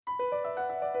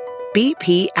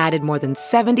BP added more than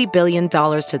 $70 billion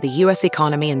to the U.S.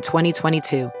 economy in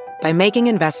 2022 by making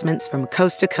investments from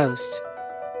coast to coast.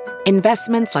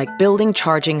 Investments like building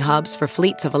charging hubs for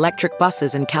fleets of electric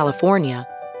buses in California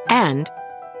and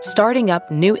starting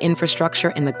up new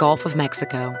infrastructure in the Gulf of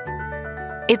Mexico.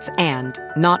 It's and,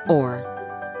 not or.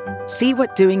 See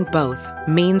what doing both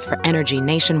means for energy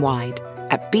nationwide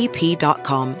at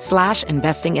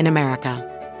bp.com/investing in America.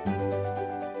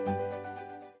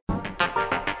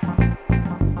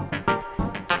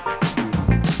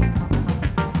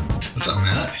 What's up,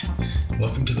 Matt?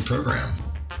 Welcome to the program.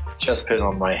 Just put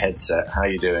on my headset. How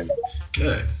you doing?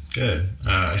 Good.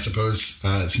 I suppose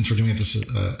since we're doing this at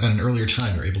an earlier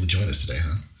time, you're able to join us today,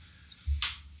 huh?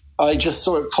 I just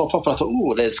saw it pop up. I thought,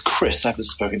 oh, there's Chris. I haven't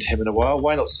spoken to him in a while.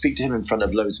 Why not speak to him in front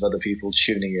of loads of other people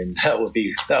tuning in? That would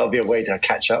be a way to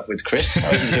catch up with Chris. How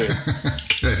are you doing?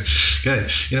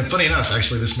 Good. Funny enough,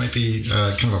 actually, this might be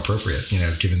kind of appropriate.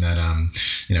 Given that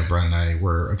Brian and I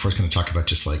were, of course, going to talk about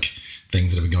just like things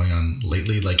that have been going on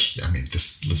lately.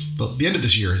 The end of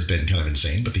this year has been kind of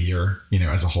insane, but the year,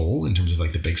 as a whole, in terms of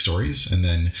like the big stories, and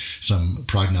then some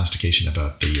prognostication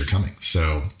about the year coming.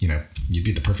 So, you'd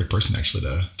be the perfect person actually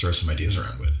to throw some ideas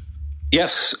around with.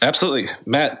 Yes, absolutely.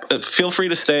 Matt, feel free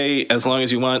to stay as long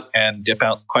as you want and dip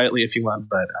out quietly if you want.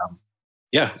 But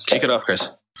kick it off, Chris.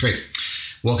 Great.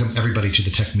 Welcome, everybody, to the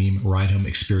Tech Meme Ride Home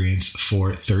Experience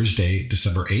for Thursday,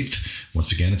 December 8th.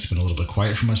 Once again, it's been a little bit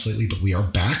quiet from us lately, but we are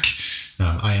back.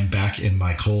 I am back in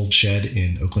my cold shed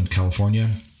in Oakland, California.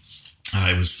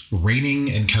 It was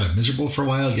raining and kind of miserable for a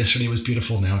while. Yesterday was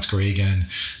beautiful. Now it's gray again.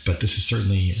 But this is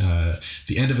certainly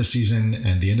the end of a season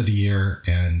and the end of the year.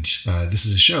 And this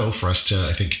is a show for us to,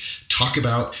 I think, talk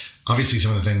about, obviously,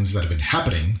 some of the things that have been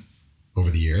happening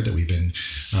over the year that we've been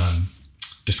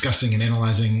discussing and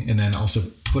analyzing, and then also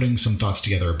putting some thoughts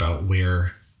together about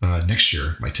where next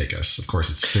year might take us. Of course,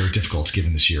 it's very difficult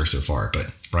given this year so far, but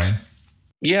Brian?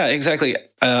 Yeah, exactly.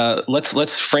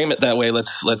 Let's frame it that way.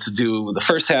 Let's do the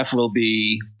first half will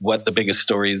be what the biggest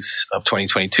stories of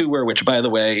 2022 were, which, by the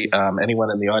way, anyone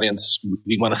in the audience,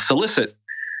 we want to solicit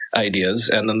ideas.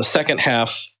 And then the second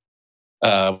half,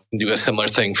 do a similar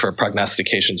thing for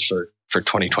prognostications for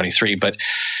 2023. But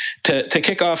to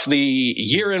kick off the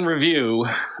year in review,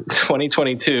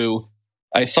 2022,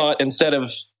 I thought instead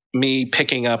of me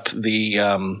picking up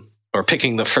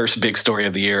picking the first big story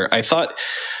of the year, I thought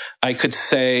I could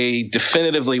say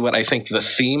definitively what I think the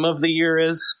theme of the year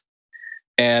is.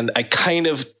 And I kind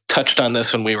of touched on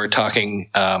this when we were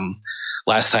talking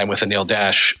last time with Anil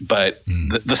Dash, but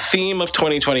the theme of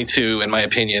 2022, in my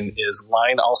opinion, is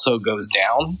line also goes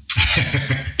down.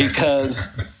 Because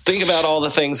think about all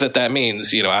the things that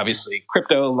means. Obviously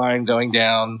crypto line going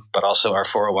down, but also our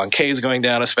 401k is going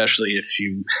down, especially if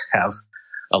you have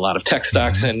a lot of tech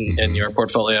stocks in your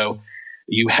portfolio.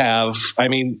 You have,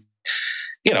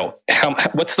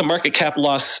 what's the market cap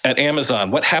loss at Amazon?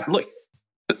 What happened? Look,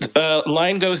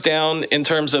 line goes down in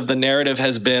terms of the narrative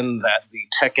has been that the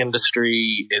tech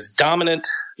industry is dominant,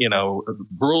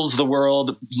 rules the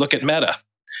world. Look at Meta.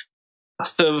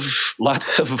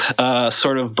 Lots of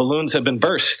sort of balloons have been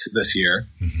burst this year.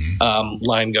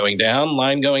 Line going down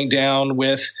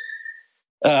with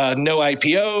no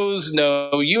IPOs,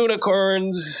 no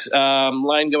unicorns,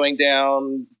 line going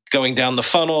down the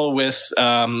funnel with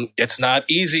it's not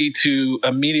easy to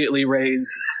immediately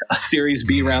raise a Series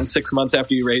B round 6 months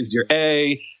after you raised your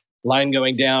A. Line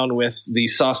going down with the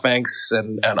SoftBanks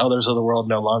and others of the world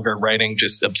no longer writing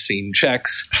just obscene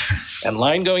checks. And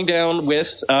line going down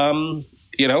with, the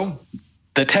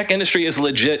tech industry is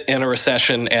legit in a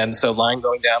recession. And so line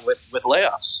going down with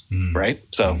layoffs, right?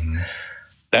 So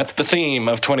that's the theme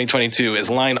of 2022 is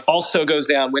line also goes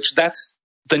down, which that's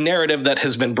the narrative that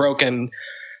has been broken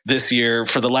this year.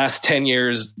 For the last 10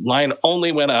 years, line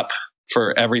only went up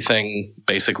for everything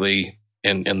basically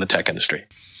in the tech industry.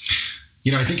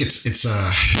 I think it's as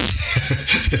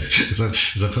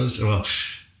opposed to, well,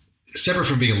 separate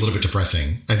from being a little bit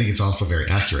depressing, I think it's also very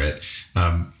accurate.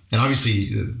 And obviously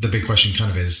the big question kind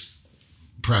of is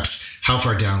perhaps how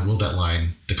far down will that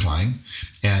line decline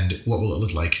and what will it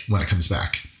look like when it comes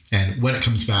back? And when it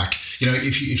comes back,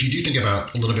 if you do think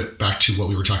about a little bit back to what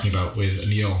we were talking about with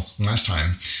Anil last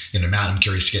time, Matt, I'm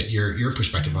curious to get your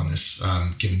perspective on this,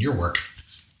 given your work.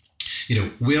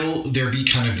 Will there be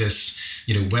kind of this,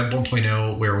 Web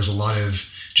 1.0 where it was a lot of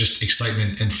just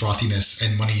excitement and frothiness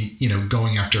and money,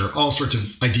 going after all sorts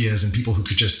of ideas and people who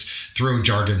could just throw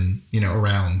jargon,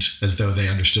 around as though they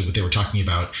understood what they were talking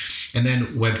about. And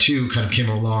then Web 2 kind of came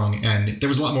along and there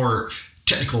was a lot more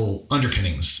technical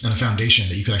underpinnings and a foundation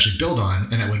that you could actually build on,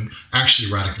 and that would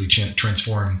actually radically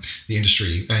transform the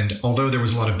industry. And although there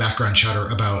was a lot of background chatter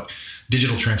about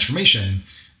digital transformation,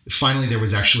 finally there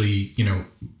was actually,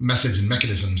 methods and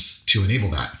mechanisms to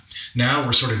enable that. Now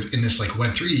we're sort of in this like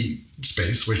Web3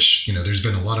 space, which, there's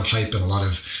been a lot of hype and a lot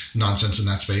of nonsense in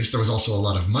that space. There was also a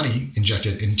lot of money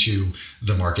injected into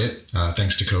the market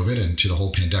thanks to COVID and to the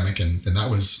whole pandemic. And that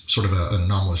was sort of an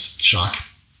anomalous shock.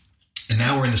 And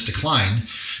now we're in this decline.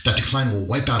 That decline will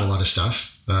wipe out a lot of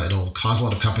stuff. It'll cause a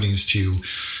lot of companies to,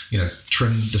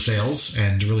 trim the sails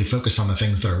and really focus on the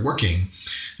things that are working.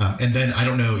 And then I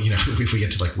don't know, if we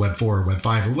get to like Web 4 or Web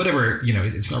 5 or whatever,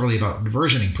 it's not really about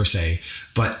versioning per se,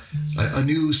 but a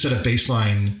new set of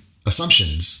baseline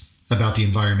assumptions about the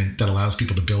environment that allows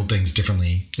people to build things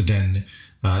differently than,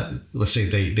 let's say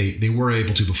they were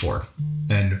able to before.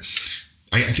 And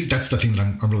I think that's the thing that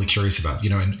I'm really curious about,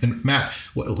 and Matt,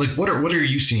 what are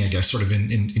you seeing, I guess, sort of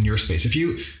in your space?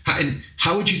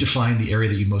 How would you define the area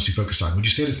that you mostly focus on? Would you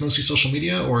say it's mostly social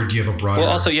media, or do you have a broader? Well,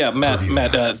 also, Matt,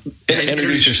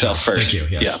 introduce yourself first. Thank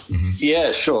you. Yes. Yeah. Mm-hmm.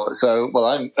 Yeah, sure. So,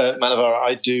 I'm Manavara.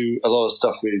 I do a lot of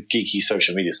stuff with geeky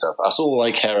social media stuff. That's all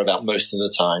I care about most of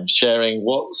the time. Sharing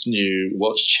what's new,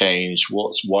 what's changed,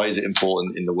 why is it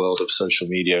important in the world of social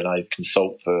media. And I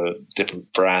consult for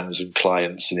different brands and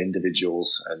clients and individuals.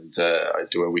 And I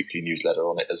do a weekly newsletter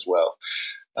on it as well.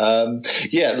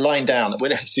 Line down.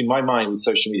 When see my mind with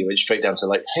social media went straight down to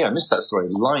like, hey, I missed that story.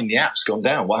 Line the app's gone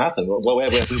down. What happened? Well, where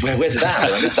did that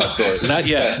happen? I missed that story. Not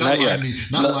yet.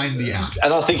 Not line the app.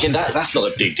 And I'm thinking that's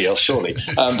not a big deal, surely.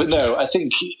 But no, I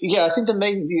think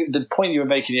the point you were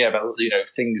making about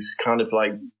things kind of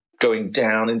like going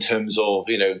down in terms of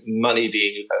money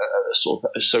being sort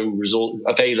of so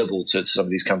available to some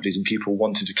of these companies and people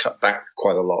wanting to cut back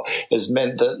quite a lot has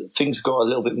meant that things got a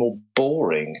little bit more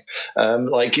boring.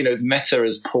 Meta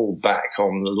has pulled back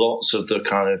on lots of the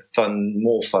kind of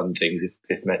more fun things.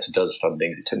 If Meta does fun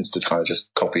things, it tends to kind of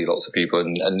just copy lots of people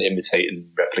and imitate and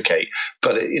replicate.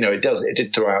 But it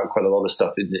did throw out quite a lot of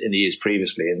stuff in the years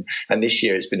previously, and this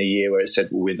year it's been a year where it said,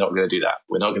 well, we're not going to do that.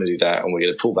 We're not going to do that, and we're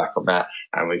going to pull back on that.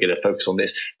 And we're going to focus on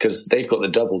this because they've got the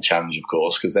double challenge, of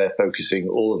course, because they're focusing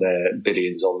all of their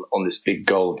billions on this big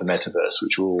goal of the metaverse,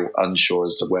 which we're all unsure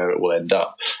as to where it will end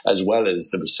up, as well as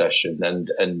the recession and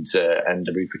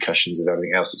the repercussions of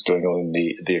everything else that's going on in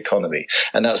the economy.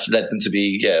 And that's led them to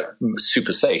be,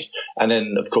 super safe. And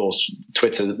then, of course,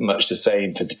 Twitter, much the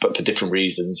same, but for different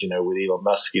reasons, with Elon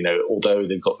Musk, although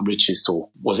they've got the richest,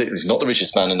 he's not the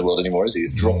richest man in the world anymore, is he?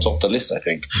 He's dropped off the list, I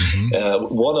think.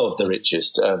 Mm-hmm. One of the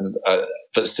richest,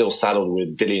 but still saddled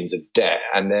with billions of debt,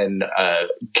 and then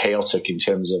chaotic in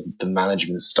terms of the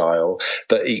management style,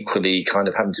 but equally kind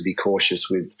of having to be cautious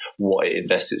with what it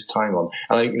invests its time on.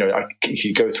 And if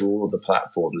you go through all of the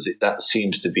platforms, that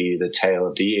seems to be the tale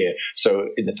of the year. So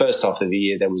in the first half of the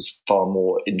year, there was far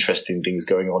more interesting things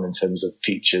going on in terms of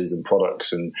features and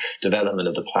products and development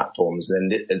of the platforms.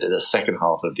 And then the second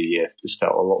half of the year, it's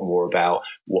felt a lot more about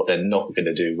what they're not going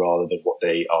to do rather than what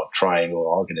they are trying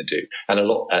or are going to do.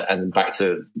 And back to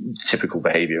typical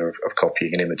behavior of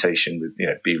copying and imitation with,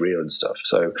 be real and stuff.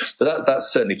 So but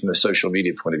that's certainly from the social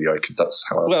media point of view. That's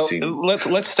how I've seen it.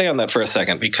 Let's stay on that for a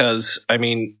second, because I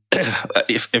mean,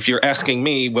 if you're asking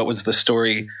me what was the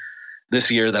story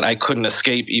this year that I couldn't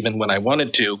escape even when I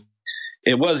wanted to,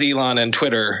 it was Elon and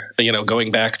Twitter,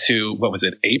 going back to, what was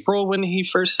it, April when he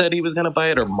first said he was going to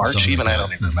buy it, or March Something even? like I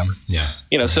don't even remember. Yeah.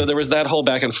 So there was that whole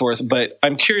back and forth. But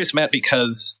I'm curious, Matt,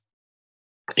 because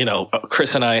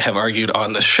Chris and I have argued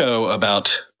on the show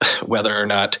about whether or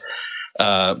not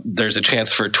there's a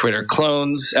chance for Twitter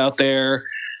clones out there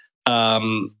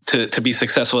to be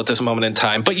successful at this moment in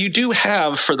time. But you do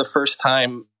have, for the first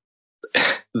time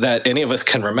that any of us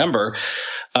can remember,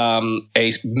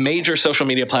 a major social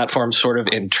media platform sort of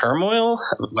in turmoil.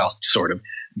 Well, sort of.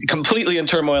 Completely in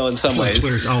turmoil in some ways.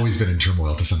 Twitter's always been in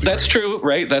turmoil to some degree. That's true,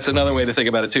 right? That's another way to think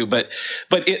about it too. But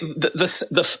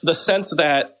the sense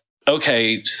that,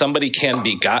 okay, somebody can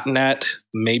be gotten at,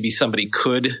 maybe somebody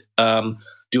could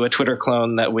do a Twitter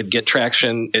clone that would get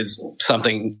traction, is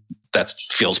something that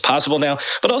feels possible now.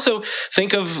 But also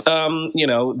think of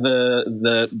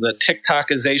the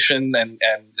TikTokization and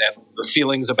the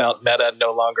feelings about Meta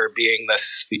no longer being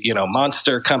this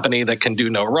monster company that can do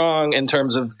no wrong in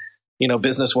terms of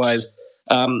business wise.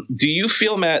 Do you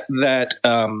feel, Matt, that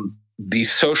the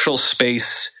social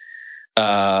space,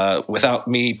 without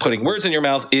me putting words in your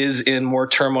mouth, is in more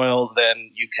turmoil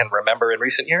than you can remember in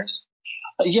recent years?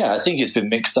 Yeah, I think it's been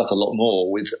mixed up a lot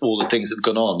more with all the things that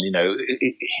have gone on.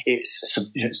 It's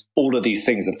all of these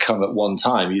things have come at one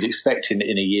time. You'd expect in a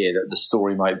year that the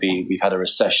story might be we've had a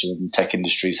recession and tech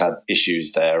industries had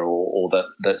issues there, or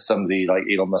that somebody like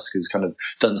Elon Musk has kind of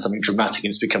done something dramatic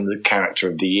and it's become the character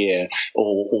of the year,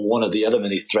 or one of the other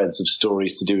many threads of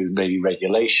stories to do with maybe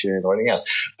regulation or anything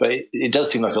else. But it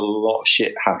does seem like a lot of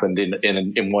shit happened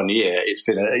in 1 year. It's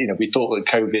been we thought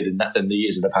that COVID and the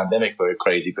years of the pandemic were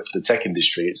crazy, but for the tech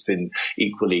industry, it's been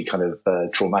equally kind of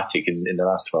traumatic in the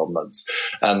last 12 months.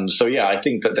 So yeah, I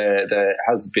think that there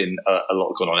has been a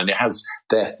lot going on, and it has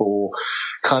therefore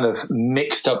kind of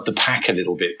mixed up the pack a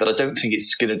little bit. But I don't think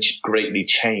it's going to greatly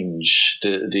change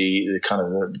the kind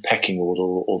of the pecking order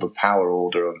or the power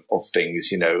order of things.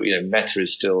 Meta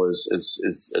is still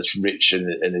as rich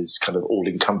and is kind of all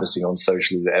encompassing on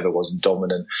social as it ever was, and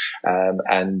dominant.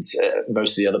 And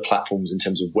most of the other platforms in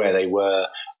terms of where they were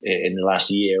in the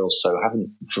last year or so haven't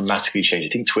dramatically changed.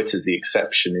 I think Twitter's the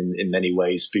exception in many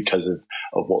ways because of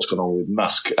what's gone on with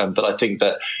Musk. But I think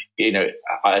that,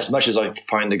 as much as I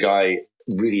find the guy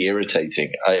really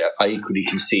irritating, I equally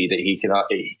can see that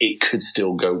it could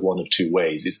still go one of two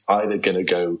ways. It's either going to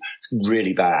go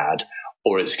really bad,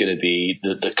 or it's going to be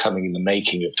the coming in the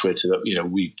making of Twitter that,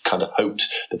 we kind of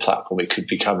hoped the platform it could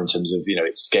become in terms of,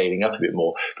 it's scaling up a bit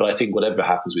more. But I think whatever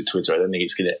happens with Twitter, I don't think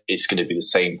it's going to be the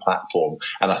same platform.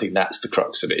 And I think that's the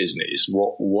crux of it, isn't it? It's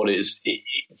what is it,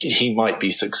 he might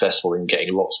be successful in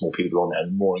getting lots more people on there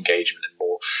and more engagement and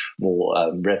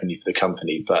more revenue for the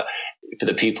company. But for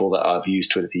the people that have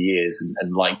used Twitter for years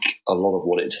and like a lot of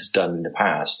what it has done in the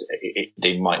past,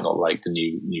 they might not like the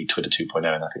new Twitter 2.0.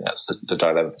 And I think that's the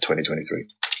dilemma for 2023.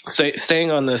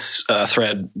 Staying on this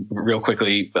thread real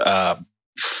quickly,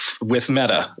 with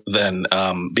Meta then,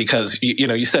 because,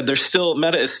 you said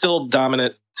Meta is still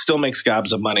dominant, still makes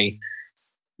gobs of money.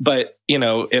 But,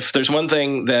 if there's one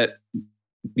thing that,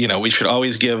 we should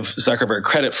always give Zuckerberg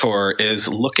credit for is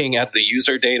looking at the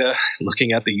user data,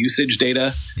 looking at the usage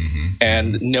data,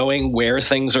 and knowing where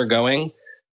things are going.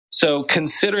 So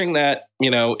considering that,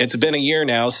 it's been a year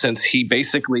now since he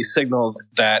basically signaled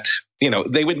that,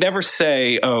 they would never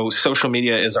say, oh, social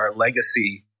media is our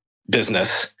legacy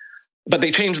business, but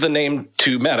they changed the name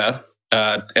to Meta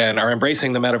and are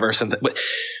embracing the metaverse. And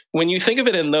when you think of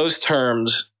it in those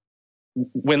terms,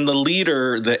 when the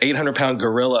leader, the 800-pound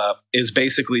gorilla, is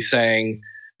basically saying,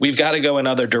 we've got to go in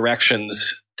other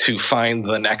directions to find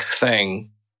the next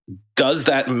thing, does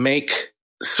that make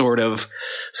sort of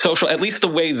social, at least the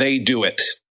way they do it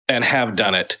and have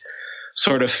done it,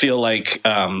 sort of feel like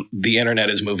the internet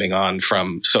is moving on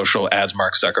from social as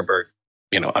Mark Zuckerberg,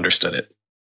 understood it?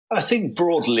 I think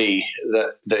broadly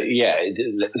that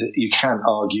you can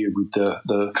argue with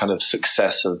the kind of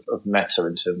success of Meta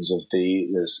in terms of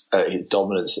his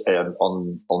dominance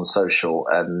on social,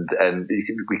 and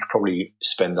we could probably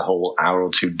spend a whole hour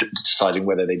or two deciding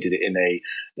whether they did it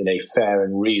in a fair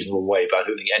and reasonable way. But I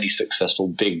don't think any successful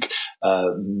big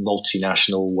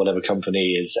multinational whatever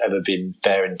company has ever been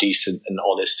fair and decent and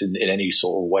honest in any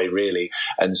sort of way, really.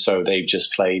 And so they've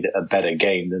just played a better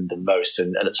game than most,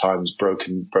 and at times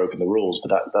broken the rules,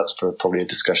 but that's for probably a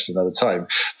discussion another time.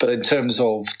 But in terms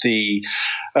of the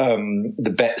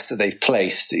bets that they've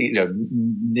placed,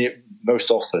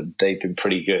 most often they've been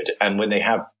pretty good, and when they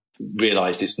have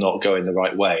realized it's not going the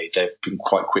right way, they've been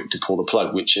quite quick to pull the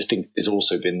plug, which I think has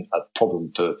also been a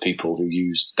problem for people who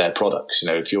use their products.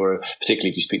 Particularly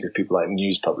if you speak to people like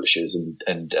news publishers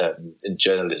and in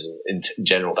journalism in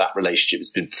general, that relationship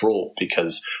has been fraught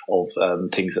because of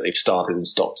things that they've started and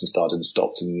stopped,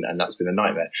 and that's been a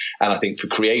nightmare. And I think for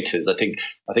creators, I think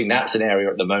that's an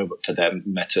area at the moment for them,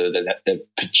 Meta, that they're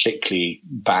particularly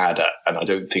bad at, and I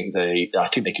think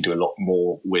they could do a lot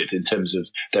more with in terms of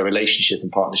their relationship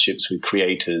and partnership with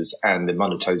creators and the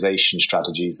monetization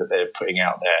strategies that they're putting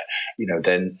out there.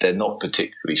 Then they're not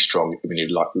particularly strong when you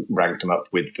rank them up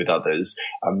with others.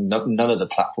 None of the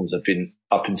platforms have been,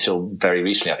 up until very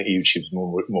recently. I think YouTube's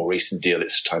more recent deal,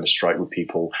 it's trying to strike with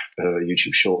people.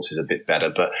 YouTube Shorts is a bit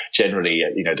better, but generally,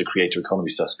 the creator economy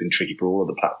stuff's been tricky for all of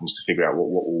the platforms to figure out what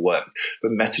will work.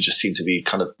 But Meta just seemed to be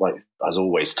kind of like, as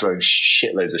always, throwing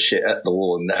shitloads of shit at the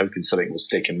wall and hoping something will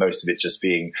stick, and most of it just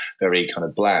being very kind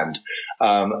of bland.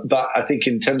 But I think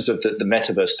in terms of the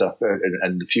metaverse stuff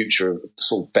and the future of the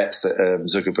sort of bets that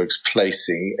Zuckerberg's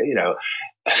placing,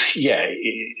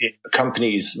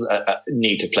 companies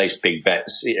need to place big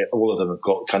bets. All of them have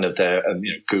got kind of their,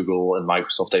 Google and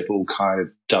Microsoft, they've all kind of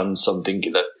done something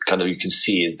that kind of you can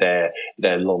see is their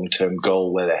long-term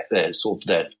goal, where they're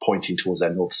pointing towards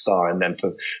their North Star. And then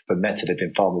for Meta, they've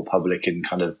been far more public and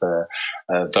kind of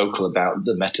vocal about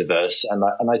the metaverse.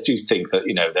 And I do think that,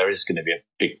 there is going to be a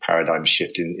big paradigm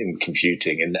shift in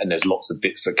computing, and there's lots of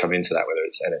bits that come into that, whether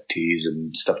it's NFTs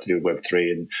and stuff to do with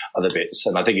Web3 and other bits.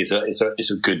 And I think it's a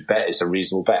good bet. It's a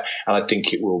reasonable bet. And I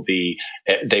think it will be,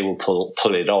 they will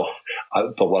pull it off.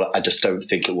 But I just don't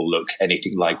think it will look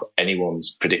anything like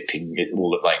anyone's predicting it will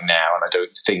look like now. And I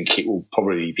don't think it will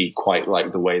probably be quite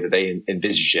like the way that they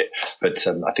envisage it. But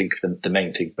I think the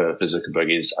main thing for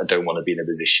Zuckerberg is I don't want to be in a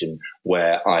position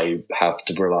where I have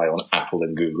to rely on Apple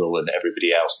and Google and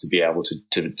everybody else to be able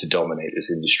to dominate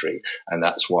this industry. And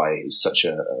that's why it's such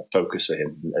a focus for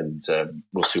him. And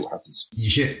we'll see what happens.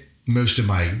 You hit most of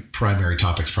my primary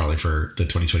topics probably for the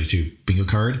 2022 bingo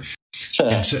card.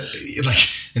 And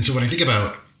so when I think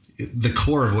about the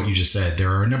core of what you just said, there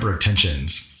are a number of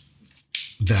tensions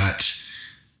that,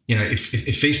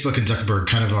 if Facebook and Zuckerberg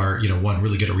kind of are, one,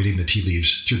 really good at reading the tea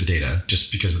leaves through the data,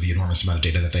 just because of the enormous amount of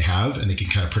data that they have, and they can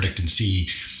kind of predict and see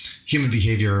human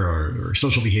behavior or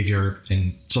social behavior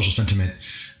and social sentiment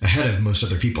ahead of most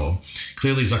other people.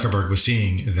 Clearly, Zuckerberg was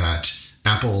seeing that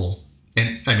Apple,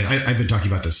 and I mean, I've been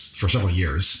talking about this for several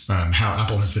years, how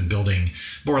Apple has been building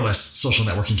more or less social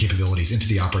networking capabilities into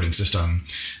the operating system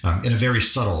in a very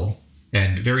subtle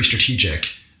and very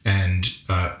strategic and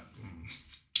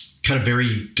kind of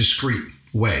very discreet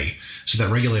way, so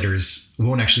that regulators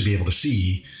won't actually be able to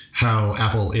see how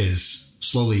Apple is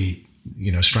slowly,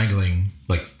 strangling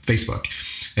like Facebook.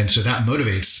 And so that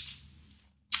motivates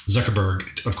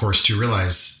Zuckerberg, of course, to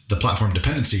realize the platform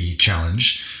dependency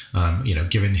challenge,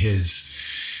 given his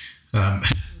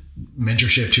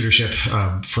mentorship,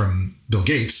 tutorship from Bill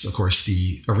Gates, of course,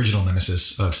 the original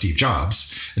nemesis of Steve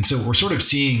Jobs. And so we're sort of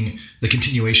seeing the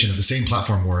continuation of the same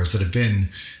platform wars that have been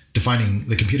defining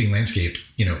the computing landscape,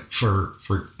 for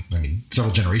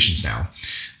several generations now.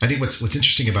 I think what's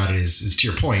interesting about it is to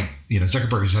your point,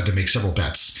 Zuckerberg has had to make several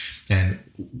bets. And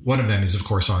one of them is, of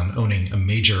course, on owning a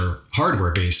major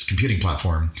hardware-based computing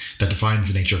platform that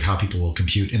defines the nature of how people will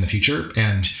compute in the future.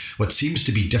 And what seems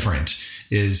to be different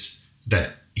is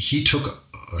that he took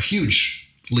a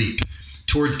huge leap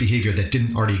towards behavior that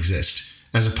didn't already exist,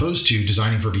 as opposed to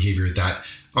designing for behavior that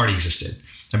already existed.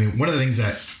 I mean, one of the things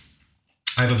that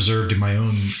I've observed in my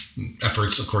own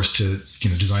efforts, of course, to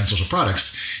design social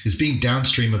products is being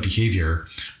downstream of behavior,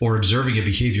 or observing a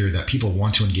behavior that people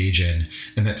want to engage in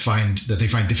and that they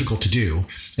find difficult to do,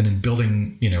 and then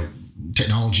building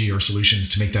technology or solutions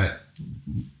to make that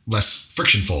less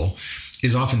frictionful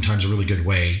is oftentimes a really good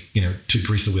way to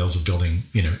grease the wheels of building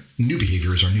new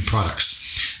behaviors or new products.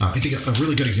 I think a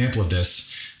really good example of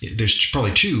this, there's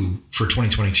probably two for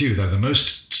 2022 that are the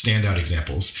most standout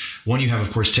examples. One, you have,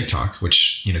 of course, TikTok,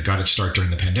 which got its start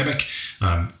during the pandemic.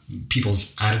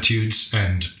 People's attitudes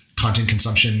and content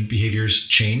consumption behaviors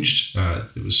changed.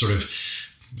 It was sort of,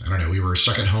 we were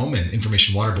stuck at home, and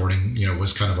information waterboarding,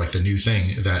 was kind of like the new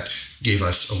thing that gave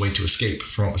us a way to escape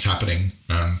from what was happening.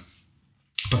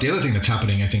 But the other thing that's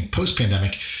happening, I think,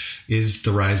 post-pandemic is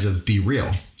the rise of Be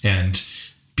Real. And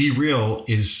Be Real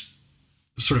is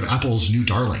sort of Apple's new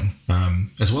darling,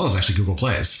 as well as actually Google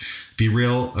Play's. Be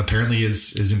Real apparently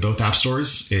is in both app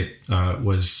stores. It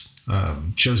was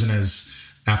chosen as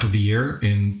App of the Year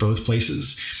in both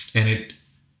places. And it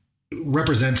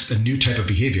represents a new type of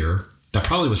behavior that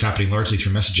probably was happening largely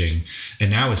through messaging.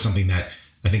 And now is something that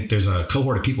I think there's a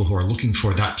cohort of people who are looking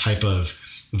for that type of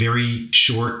very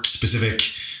short, specific,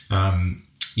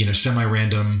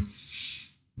 semi-random,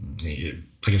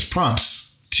 prompts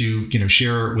to,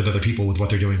 share with other people with what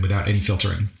they're doing without any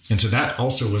filtering. And so that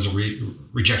also was a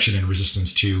rejection and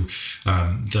resistance to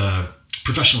the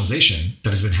professionalization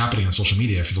that has been happening on social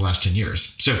media for the last 10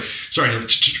 years. So sorry, to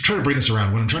try to bring this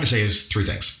around, what I'm trying to say is three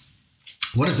things.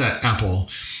 One is that Apple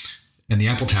and the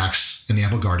Apple tax and the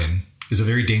Apple Garden is a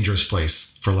very dangerous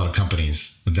place for a lot of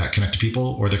companies that connect to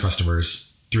people or their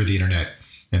customers through the internet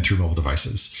and through mobile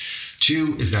devices.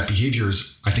 Two is that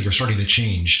behaviors, I think, are starting to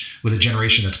change with a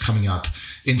generation that's coming up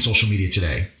in social media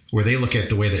today, where they look at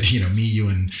the way that, me, you,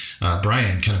 and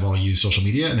Brian kind of all use social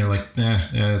media, and they're like,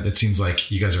 that seems like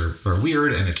you guys are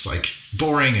weird, and it's like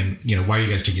boring, and, why are you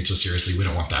guys taking it so seriously? We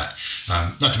don't want that.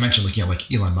 Not to mention looking at like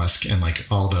Elon Musk and like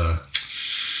all the,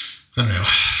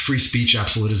 free speech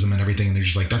absolutism and everything, and they're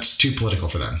just like, that's too political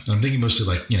for them. And I'm thinking mostly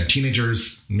like,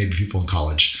 teenagers, maybe people in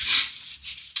college.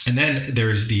 And then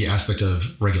there's the aspect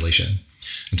of regulation.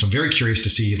 And so I'm very curious to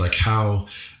see like how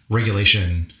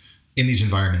regulation in these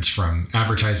environments, from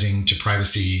advertising to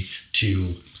privacy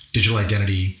to digital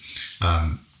identity,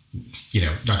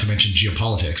 not to mention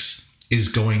geopolitics, is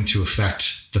going to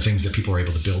affect the things that people are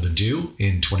able to build and do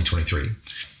in 2023.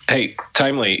 Hey,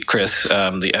 timely, Chris.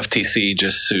 The FTC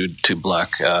just sued to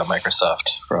block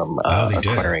Microsoft from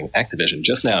acquiring Activision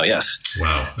just now. Yes.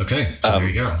 Wow. Okay. So there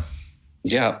you go.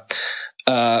 Yeah.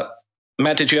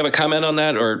 Matt, did you have a comment on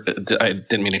that, or I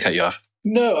didn't mean to cut you off?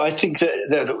 No, I think that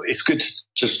it's good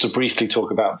just to briefly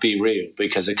talk about Be Real,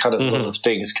 because a kind of lot of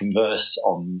things converse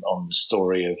on the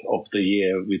story of the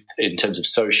year in terms of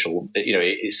social.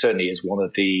 It certainly is one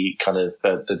of the kind of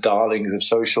the darlings of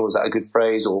social. Is that a good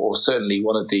phrase? Or certainly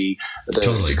one of the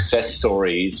totally success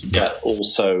stories. Yeah. But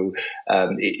also, I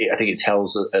think it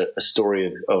tells a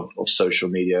story of social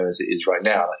media as it is right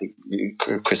now. I think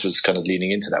Chris was kind of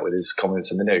leaning into that with his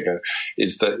comments a minute ago.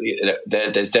 Is that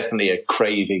there's definitely a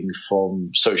craving from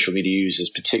social media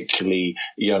users, particularly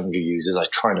younger users. I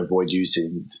try and avoid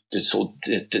using the sort of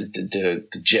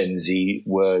the Gen Z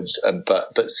words,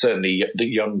 but certainly the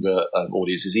younger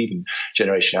audiences, even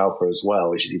Generation Alpha as well,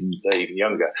 which is even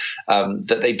younger,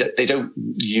 that they don't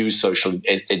use social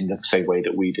in the same way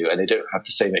that we do, and they don't have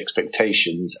the same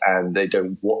expectations, and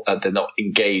they're not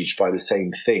engaged by the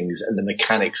same things, and the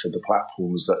mechanics of the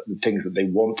platforms, the things that they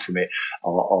want from it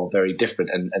are very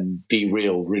different. And Be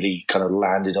Real really kind of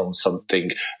landed on something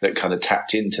that kind of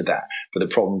tapped into that. But the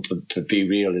problem for Be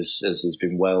Real is, as has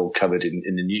been well covered in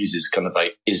the news, is kind of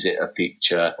like, is it a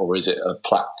feature or is it a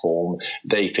platform?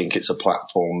 They think it's a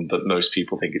platform, but most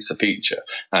people think it's a feature.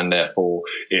 And therefore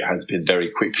it has been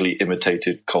very quickly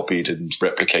imitated, copied and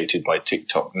replicated by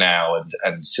TikTok now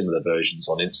and similar versions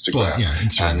on Instagram. Well, yeah,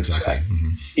 Instagram, exactly.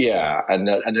 Yeah. And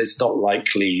it's not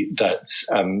likely that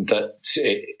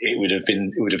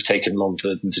it would have taken long for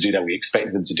them to do that. We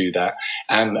expected them to do that.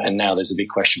 And now there's a big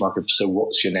question mark of, so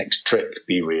what's your next trick,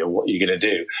 Be Real? What are you going to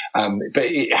do? But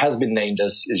it has been named,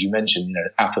 as you mentioned,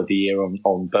 app of the year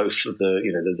on both of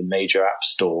the major app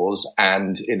stores,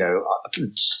 and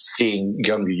seeing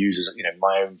younger users,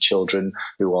 my own children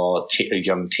who are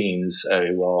young teens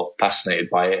who are fascinated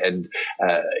by it, and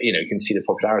you can see the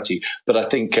popularity. But I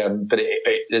think,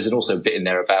 there's also a bit in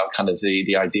there about kind of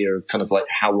the idea of kind of like,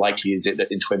 how likely is it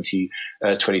that in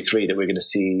 2023 that we're going to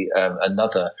see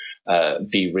another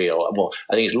Be Real? Well,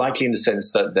 I think it's likely in the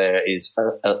sense that there is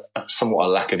somewhat a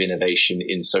lack of innovation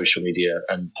in social media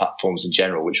and platforms in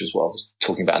general, which was what I was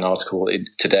talking about an article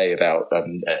today about,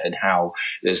 and how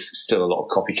there's still a lot of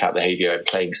copycat behavior and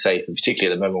playing safe, and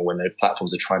particularly at the moment when the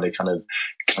platforms are trying to kind of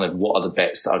what are the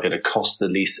bets that are going to cost the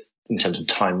least in terms of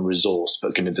time and resource,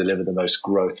 but going to deliver the most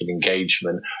growth and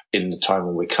engagement in the time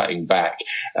when we're cutting back.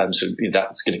 So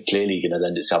that's clearly going to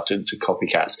lend itself to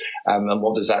copycats. And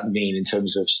what does that mean in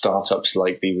terms of startups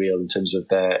like Be Real, in terms of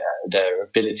their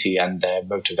ability and their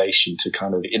motivation to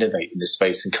kind of innovate in this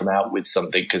space and come out with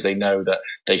something, because they know that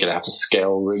they're going to have to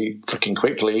scale really freaking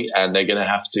quickly, and they're going to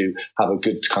have to have a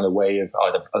good kind of way of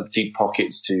either deep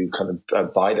pockets to kind of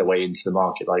buy their way into the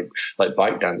market, like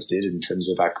ByteDance did in terms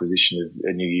of acquisition of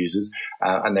new users.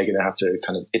 And they're going to have to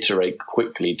kind of iterate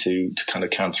quickly to kind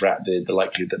of counteract the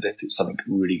likelihood that if it's something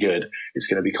really good, it's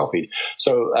going to be copied.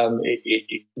 So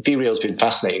Be Real has been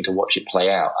fascinating to watch it play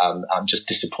out. I'm just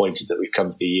disappointed that we've come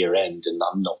to the year end, and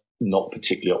I'm not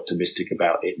particularly optimistic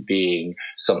about it being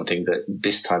something that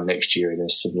this time next year in a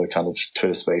similar kind of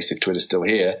Twitter space, if Twitter's still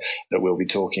here, that we'll be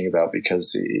talking about,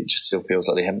 because it just still feels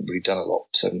like they haven't really done a lot.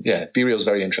 So yeah, Be Real is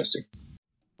very interesting.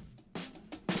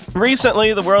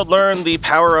 Recently, the world learned the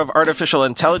power of artificial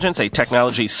intelligence, a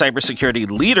technology cybersecurity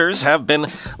leaders have been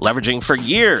leveraging for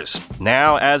years.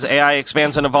 Now, as AI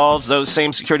expands and evolves, those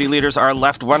same security leaders are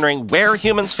left wondering where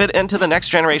humans fit into the next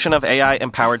generation of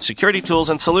AI-empowered security tools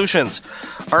and solutions.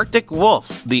 Arctic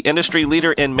Wolf, the industry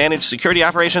leader in managed security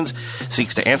operations,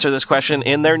 seeks to answer this question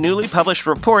in their newly published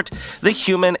report, The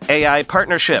Human-AI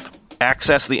Partnership.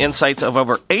 Access the insights of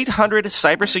over 800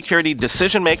 cybersecurity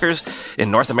decision makers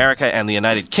in North America and the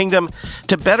United Kingdom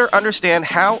to better understand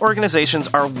how organizations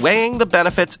are weighing the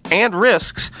benefits and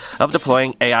risks of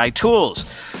deploying AI tools.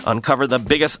 Uncover the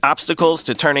biggest obstacles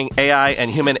to turning AI and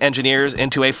human engineers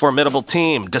into a formidable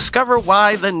team. Discover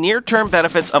why the near-term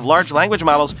benefits of large language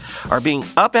models are being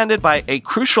upended by a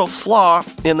crucial flaw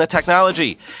in the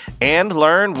technology. And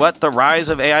learn what the rise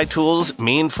of AI tools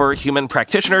mean for human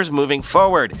practitioners moving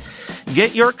forward.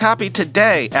 Get your copy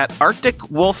today at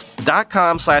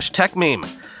arcticwolf.com/techmeme.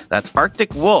 That's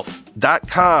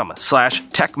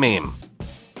arcticwolf.com/techmeme.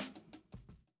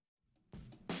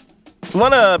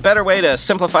 Want a better way to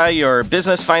simplify your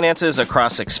business finances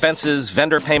across expenses,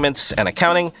 vendor payments, and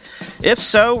accounting? If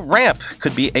so, Ramp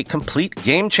could be a complete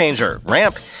game changer.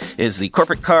 Ramp is the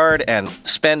corporate card and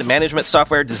spend management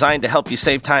software designed to help you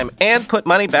save time and put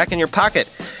money back in your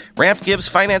pocket. Ramp gives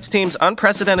finance teams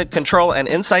unprecedented control and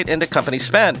insight into company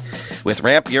spend. With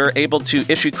Ramp, you're able to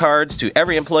issue cards to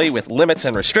every employee with limits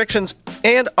and restrictions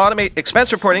and automate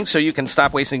expense reporting so you can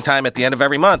stop wasting time at the end of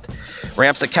every month.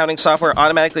 Ramp's accounting software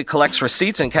automatically collects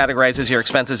receipts and categorizes your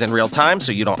expenses in real time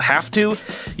so you don't have to.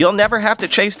 You'll never have to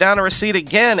chase down a receipt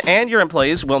again, and your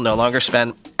employees will no longer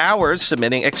spend hours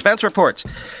submitting expense reports.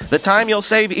 The time you'll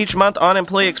save each month on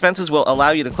employee expenses will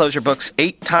allow you to close your books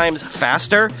 8 times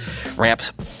faster. Ramp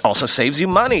also saves you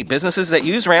money. Businesses that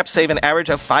use Ramp save an average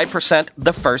of 5%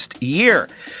 the first year.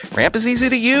 Ramp is easy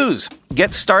to use.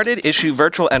 Get started, issue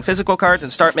virtual and physical cards,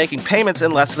 and start making payments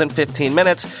in less than 15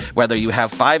 minutes, whether you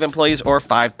have 5 employees or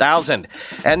 5,000.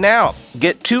 And now,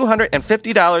 get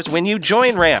 $250 when you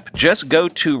join Ramp. Just go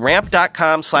to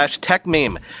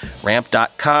ramp.com/techmeme.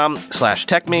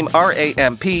 Ramp.com/techmeme,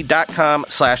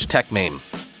 ramp.com/techmeme.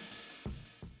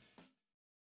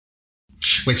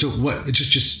 Wait, so what?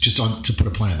 Just on to put a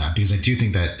point on that, because I do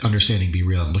think that understanding Be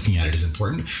Real and looking at it is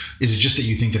important. Is it just that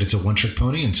you think that it's a one-trick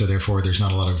pony, and so therefore there's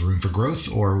not a lot of room for growth,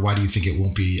 or why do you think it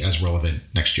won't be as relevant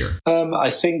next year? I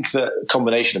think that a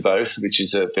combination of both, which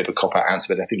is a bit of a cop-out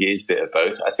answer, but I think it is a bit of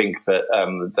both. I think that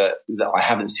that I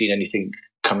haven't seen anything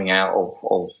coming out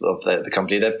of the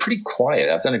company. They're pretty quiet.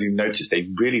 I don't know if you've noticed, they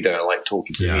really don't like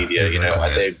talking to the media.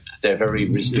 They're very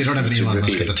resistant. They don't have any Elon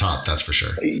Musk at the top, that's for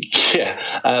sure. Yeah,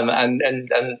 and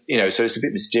so it's a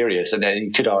bit mysterious. And then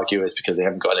you could argue it's because they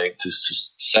haven't got anything to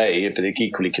say, but it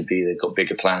equally could be they've got a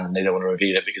bigger plan and they don't want to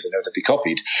reveal it because they know they'll be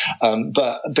copied.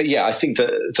 But yeah, I think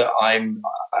that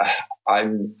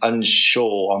I'm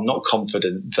unsure. I'm not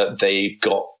confident that they've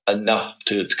got enough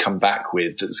to come back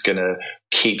with that's going to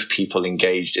keep people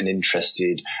engaged and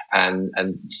interested and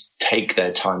take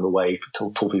their time away,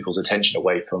 pull people's attention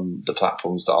away from the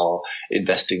platforms that are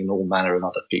investing in all manner of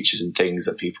other features and things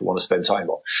that people want to spend time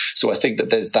on. So I think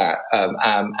that there's that.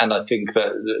 And I think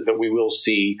that we will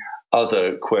see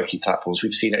other quirky platforms.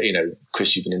 We've seen it,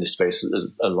 Chris, you've been in this space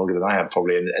longer than I have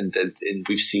probably. And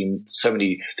we've seen so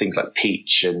many things like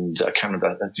Peach and I can't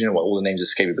remember, all the names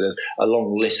escape me, but there's a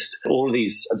long list. All of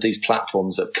these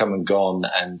platforms that have come and gone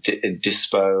and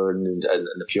Dispo and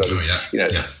a few others.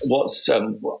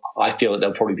 I feel that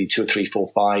there'll probably be 2 or 3, 4,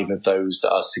 5 of those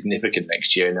that are significant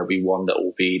next year. And there'll be one that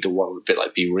will be the one a bit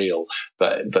like Be Real,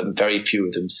 but very few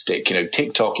of them stick.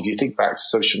 TikTok, if you think back to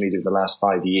social media in the last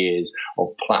 5 years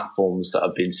of platforms that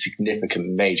have been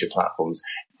significant major platforms,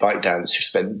 ByteDance, who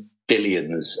spent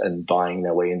billions and buying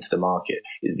their way into the market,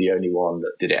 is the only one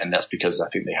that did it. And that's because I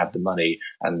think they had the money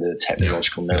and the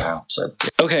technological know-how. So,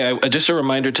 okay. Just a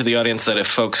reminder to the audience that if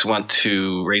folks want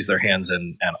to raise their hands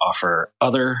and offer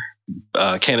other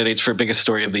candidates for biggest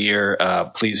story of the year,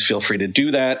 please feel free to do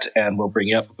that and we'll bring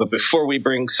you up. But before we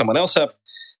bring someone else up,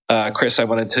 Chris, I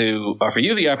wanted to offer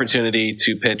you the opportunity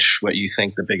to pitch what you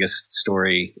think the biggest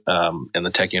story in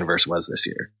the tech universe was this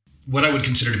year. What I would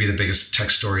consider to be the biggest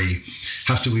tech story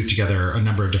has to weave together a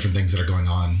number of different things that are going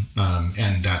on,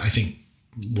 and that I think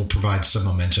will provide some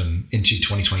momentum into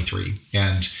 2023.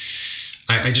 And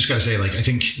I just got to say, I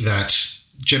think that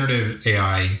generative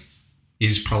AI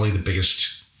is probably the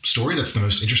biggest story. That's the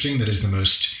most interesting. That is the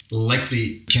most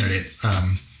likely candidate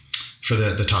for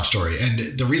the top story.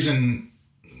 And the reason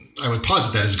I would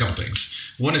posit that is a couple things.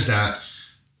 One is that,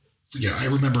 I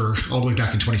remember all the way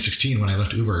back in 2016 when I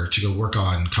left Uber to go work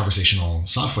on conversational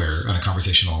software on a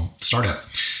conversational startup.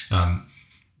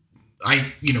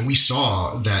 We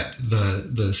saw that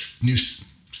the new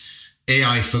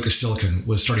AI focused silicon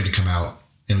was starting to come out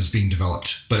and was being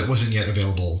developed, but it wasn't yet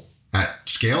available at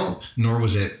scale, nor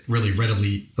was it really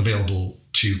readily available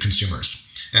to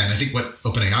consumers. And I think what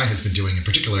OpenAI has been doing in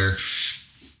particular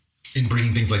in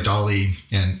bringing things like DALL-E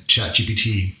and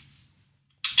ChatGPT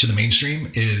to the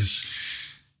mainstream is,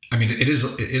 it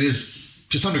is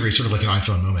to some degree sort of like an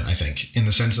iPhone moment, I think, in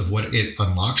the sense of what it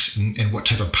unlocks and what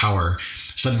type of power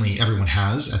suddenly everyone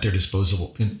has at their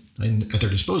disposal in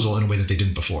a way that they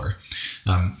didn't before.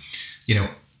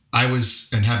 I was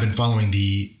and have been following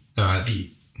the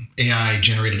AI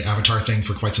generated avatar thing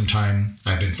for quite some time.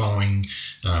 I've been following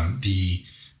the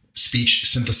speech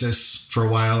synthesis for a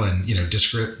while, and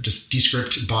Descript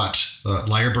bought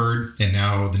Lyrebird, and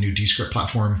now the new Descript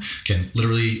platform can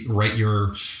literally write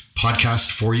your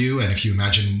podcast for you. And if you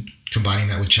imagine combining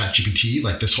that with ChatGPT,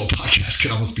 this whole podcast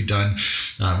could almost be done,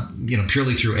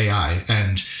 purely through AI.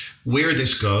 And where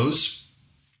this goes,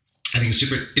 I think is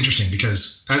super interesting,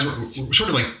 because as we're sort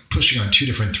of pushing on 2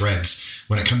 different threads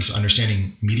when it comes to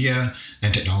understanding media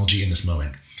and technology in this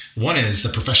moment. One is the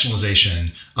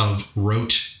professionalization of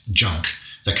rote junk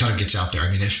that kind of gets out there.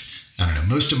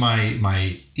 Most of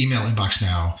my email inbox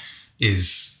now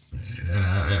is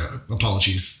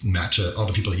apologies, Matt, to all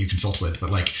the people that you consult with, but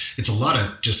like it's a lot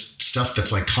of just stuff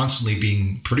that's like constantly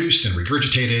being produced and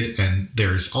regurgitated, and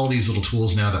there's all these little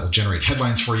tools now that will generate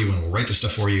headlines for you and will write the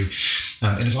stuff for you,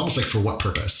 and it's almost like for what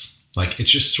purpose? Like it's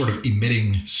just sort of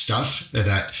emitting stuff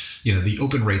that, you know, the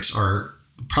open rates are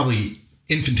probably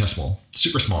infinitesimal,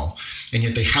 super small, and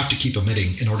yet they have to keep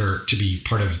emitting in order to be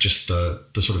part of just the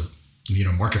sort of, you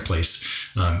know, marketplace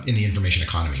in the information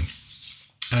economy.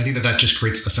 And I think that just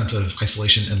creates a sense of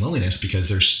isolation and loneliness because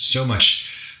there's so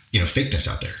much, you know, fakeness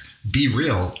out there. Be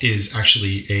Real is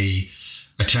actually a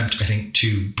attempt, I think,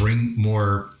 to bring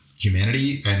more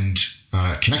humanity and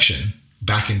connection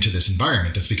back into this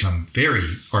environment that's become very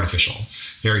artificial,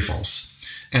 very false.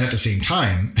 And at the same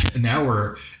time, now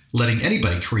we're letting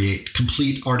anybody create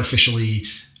complete artificially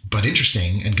but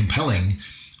interesting and compelling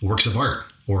works of art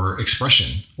or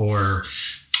expression or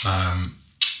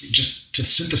just to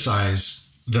synthesize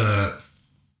I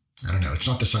don't know, it's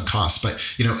not the sunk cost, but,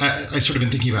 you know, I sort of been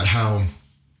thinking about how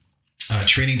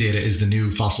training data is the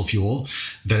new fossil fuel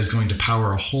that is going to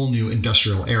power a whole new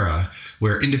industrial era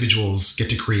where individuals get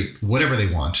to create whatever they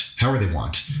want, however they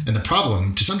want. And the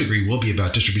problem, to some degree, will be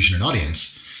about distribution and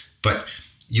audience, but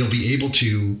you'll be able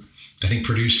to, I think,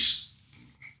 produce,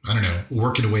 I don't know,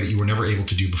 work in a way that you were never able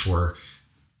to do before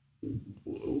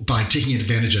by taking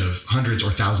advantage of hundreds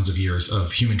or thousands of years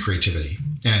of human creativity.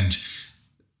 And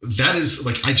that is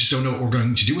like, I just don't know what we're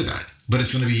going to do with that, but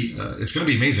it's going to be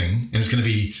amazing, and it's going to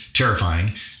be terrifying,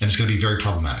 and it's going to be very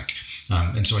problematic.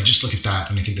 And so I just look at that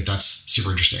and I think that that's super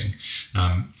interesting.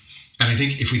 And I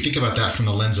think if we think about that from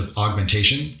the lens of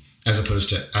augmentation, as opposed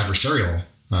to adversarial,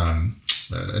 an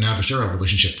adversarial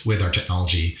relationship with our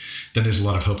technology, then there's a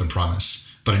lot of hope and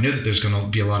promise. But I know that there's going to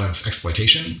be a lot of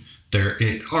exploitation there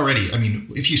already. I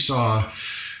mean, if you saw,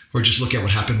 or just look at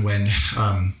what happened when,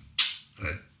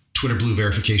 Twitter Blue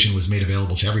verification was made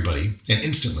available to everybody, and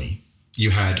instantly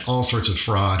you had all sorts of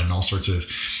fraud and all sorts of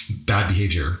bad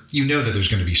behavior. You know that there's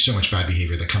going to be so much bad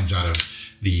behavior that comes out of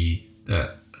the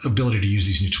ability to use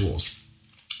these new tools.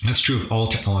 That's true of all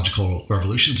technological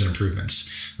revolutions and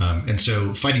improvements. And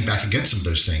so fighting back against some of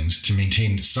those things to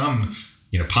maintain some,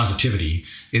 you know, positivity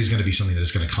is going to be something that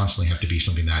is going to constantly have to be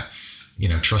something that, you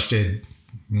know, trusted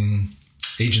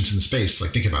agents in the space, like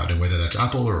think about it, whether that's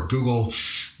Apple or Google,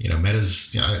 you know,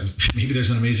 Meta's, you know, maybe there's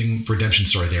an amazing redemption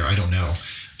story there. I don't know.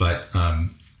 But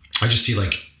I just see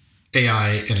like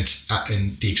AI and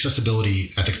the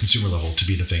accessibility at the consumer level to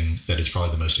be the thing that is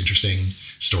probably the most interesting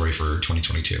story for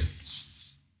 2022.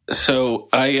 So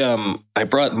I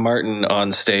brought Martin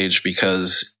on stage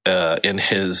because in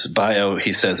his bio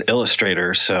he says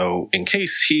illustrator. So in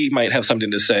case he might have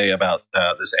something to say about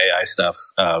this AI stuff,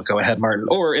 go ahead, Martin.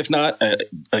 Or if not,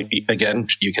 again,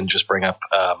 you can just bring up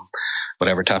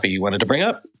whatever topic you wanted to bring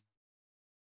up.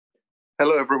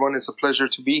 Hello, everyone. It's a pleasure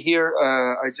to be here.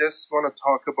 I just want to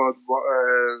talk about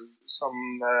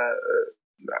some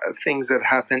things that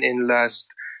happened in last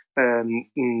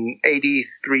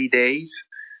 83 days.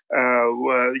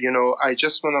 You know, I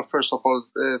just want to first of all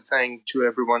thank to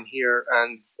everyone here,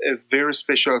 and a very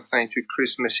special thank to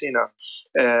Chris Messina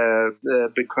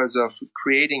because of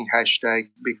creating hashtag.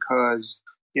 Because,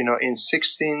 you know, in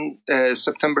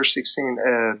September 16,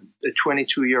 a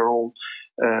 22-year-old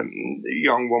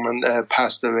young woman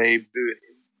passed away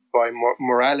by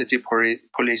morality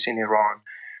police in Iran,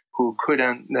 who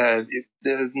couldn't,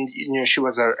 you know, she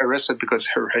was arrested because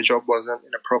her hijab wasn't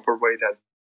in a proper way that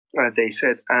they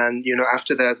said. And, you know,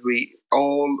 after that, we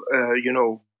all, you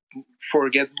know,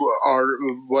 forget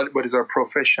what is our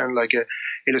profession, like a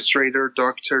illustrator,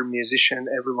 doctor, musician,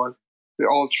 everyone. We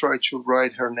all try to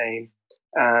write her name,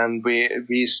 and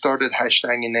we started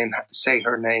hashtagging name, say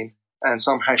her name. And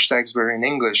some hashtags were in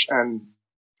English. And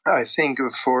I think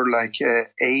for like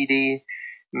 80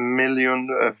 million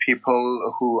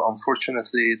people who,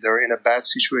 unfortunately, they're in a bad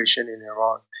situation in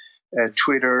Iran,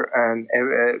 Twitter and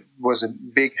was a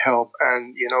big help.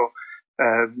 And, you know,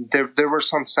 there were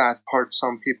some sad parts.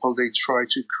 Some people, they try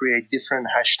to create different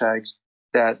hashtags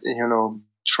that, you know,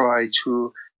 try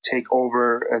to take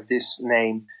over this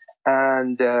name.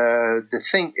 And the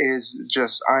thing is,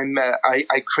 just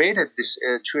I created this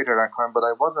Twitter account, but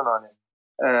I wasn't on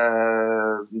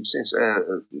it since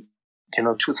you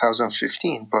know,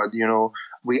 2015. But, you know,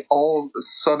 we all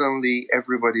suddenly,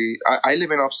 everybody. I live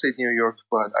in upstate New York,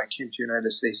 but I came to the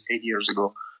United States 8 years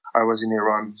ago. I was in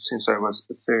Iran since I was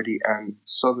 30, and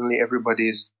suddenly everybody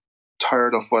is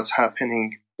tired of what's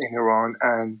happening in Iran,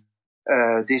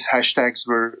 and these hashtags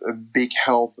were a big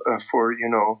help for, you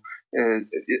know.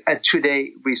 And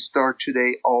today, we start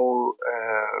today all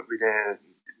with a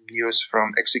news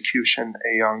from execution,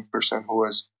 a young person who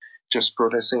was just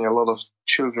protesting. A lot of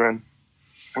children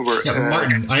were. Yeah,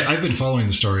 Martin, I've been following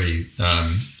the story,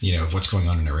 of what's going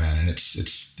on in Iran, and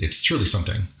it's truly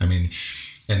something. I mean,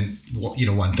 and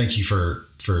one, thank you for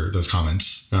those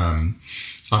comments.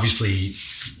 Obviously,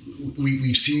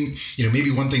 we've seen,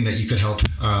 maybe one thing that you could help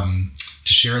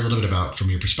to share a little bit about from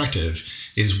your perspective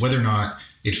is whether or not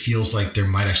it feels like there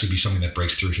might actually be something that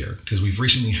breaks through here. Because we've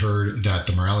recently heard that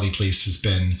the morality police has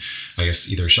been, I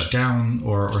guess, either shut down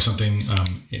or something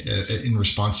in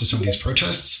response to some of these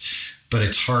protests. But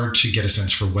it's hard to get a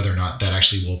sense for whether or not that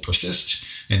actually will persist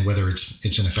and whether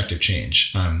it's an effective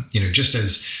change. Just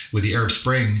as with the Arab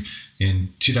Spring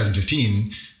in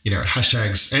 2015,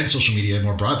 hashtags and social media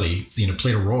more broadly,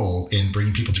 played a role in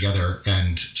bringing people together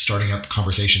and starting up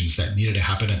conversations that needed to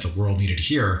happen and the world needed to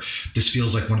hear. This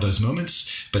feels like one of those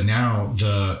moments, but now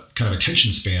the kind of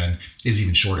attention span is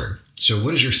even shorter. So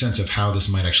what is your sense of how this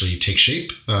might actually take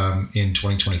shape in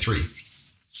 2023?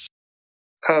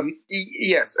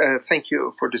 Yes, thank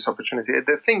you for this opportunity.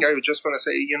 The thing I just want to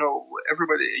say,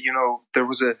 everybody, there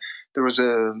was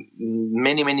a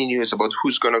many news about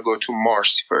who's going to go to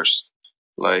Mars first.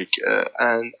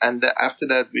 And after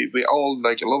that, we all,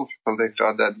 like a lot of people, they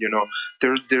thought that,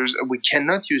 we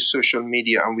cannot use social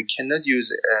media and we cannot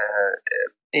use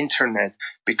internet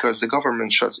because the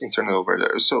government shuts internet over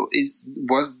there. So it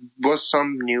was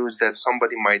some news that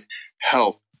somebody might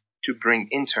help to bring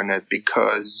internet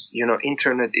because,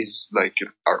 internet is like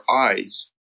our eyes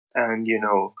and,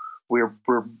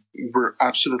 we're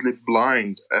absolutely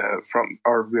blind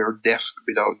we're deaf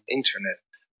without internet.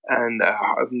 And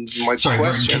my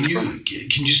question... Gordon,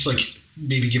 can you just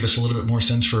maybe give us a little bit more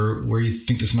sense for where you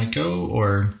think this might go,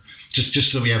 or just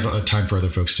so that we have time for other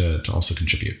folks to also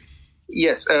contribute?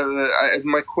 Yes,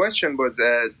 my question was,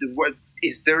 what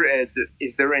is there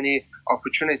any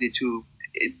opportunity to?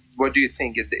 What do you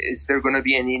think? Is there going to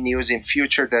be any news in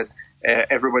future that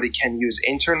everybody can use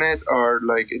internet, or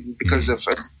because of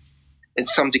in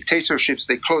some dictatorships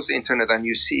they close the internet and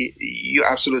you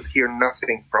absolutely hear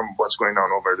nothing from what's going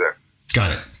on over there?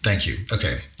 Got it. Thank you.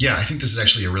 Okay. Yeah, I think this is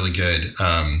actually a really good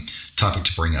topic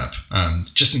to bring up.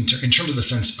 Just in terms of the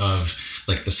sense of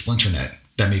the splinter net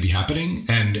that may be happening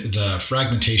and the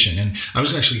fragmentation. And I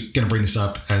was actually going to bring this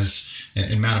up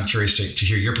and Matt, I'm curious to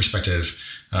hear your perspective.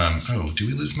 Do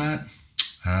we lose Matt?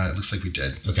 It looks like we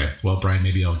did. Okay. Well, Brian,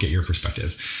 maybe I'll get your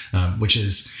perspective, which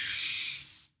is,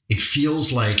 it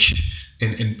feels like,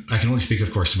 and I can only speak,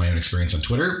 of course, to my own experience on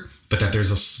Twitter, but that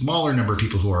there's a smaller number of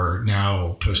people who are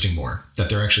now posting more, that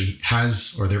there actually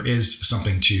there is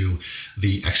something to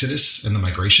the exodus and the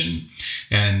migration,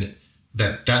 and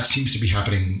that seems to be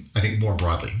happening, I think, more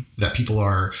broadly, that people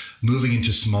are moving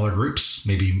into smaller groups,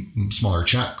 maybe smaller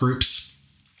chat groups,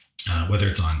 whether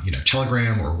it's on,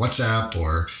 Telegram or WhatsApp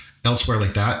or elsewhere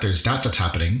like that. There's that's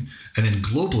happening. And then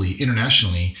globally,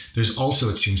 internationally, there's also,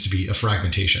 it seems to be, a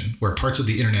fragmentation where parts of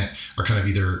the internet are kind of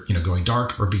either, going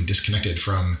dark or being disconnected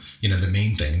from, the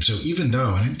main thing. And so even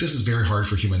though, I think this is very hard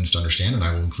for humans to understand, and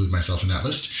I will include myself in that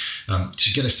list,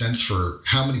 to get a sense for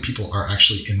how many people are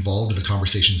actually involved in the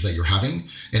conversations that you're having.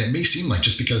 And it may seem like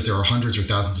just because there are hundreds or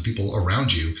thousands of people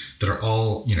around you that are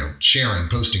all, sharing,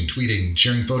 posting, tweeting,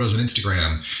 sharing photos on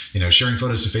Instagram, sharing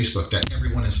photos to Facebook, that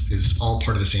everyone is all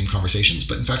part of the same conversations.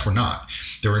 But in fact, we're not.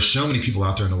 There are so many people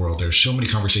out there in the world. There's so many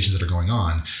conversations that are going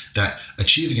on that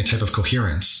achieving a type of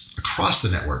coherence across the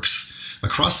networks,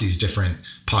 across these different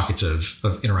pockets of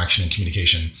interaction and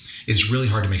communication is really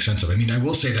hard to make sense of. I mean, I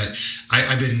will say that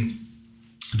I've been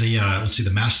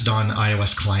the Mastodon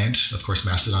iOS client, of course,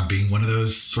 Mastodon being one of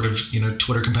those sort of,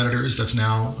 Twitter competitors that's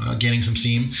now gaining some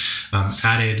steam,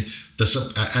 added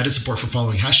support for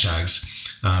following hashtags,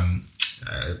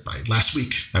 by last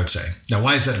week, I would say. Now,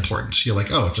 why is that important? You're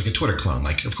like, oh, it's like a Twitter clone.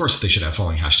 Of course they should have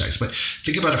following hashtags, but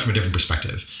think about it from a different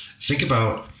perspective. Think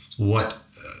about what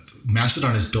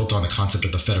Mastodon is built on, the concept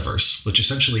of the Fediverse, which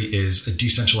essentially is a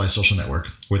decentralized social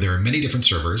network where there are many different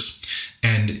servers.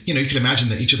 And, you can imagine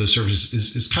that each of those servers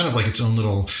is kind of like its own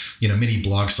little, mini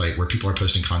blog site where people are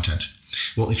posting content.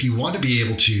 Well, if you want to be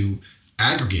able to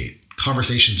aggregate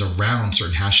conversations around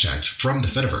certain hashtags from the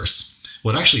Fediverse,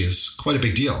 well, it actually is quite a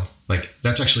big deal.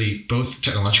 That's actually both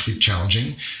technologically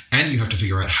challenging, and you have to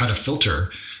figure out how to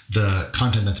filter the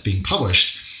content that's being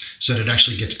published so that it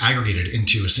actually gets aggregated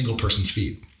into a single person's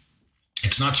feed.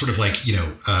 It's not sort of like,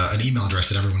 an email address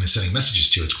that everyone is sending messages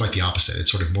to. It's quite the opposite.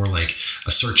 It's sort of more like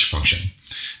a search function.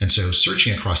 And so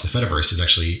searching across the Fediverse is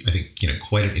actually, I think,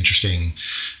 quite an interesting,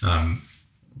 I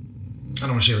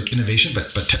don't want to say innovation,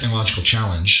 but technological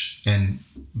challenge and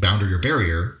boundary or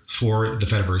barrier for the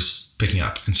Fediverse picking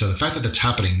up. And so the fact that that's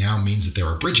happening now means that there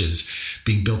are bridges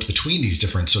being built between these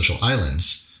different social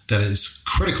islands that is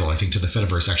critical, I think, to the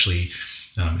Fediverse actually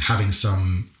having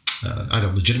some either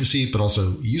legitimacy, but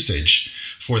also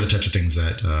usage for the types of things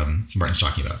that Martin's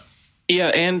talking about. Yeah,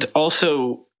 and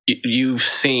also you've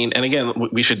seen, and again,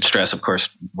 we should stress, of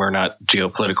course, we're not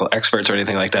geopolitical experts or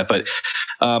anything like that, but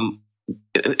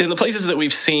in the places that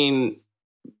we've seen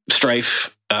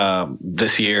strife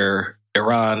this year,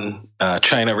 Iran,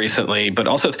 China recently, but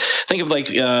also think of like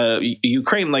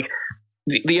Ukraine, like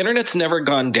the internet's never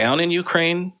gone down in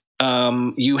Ukraine.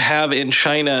 You have in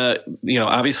China,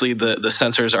 obviously the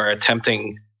censors are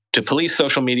attempting to police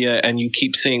social media, and you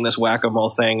keep seeing this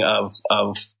whack-a-mole thing of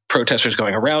protesters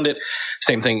going around it.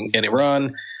 Same thing in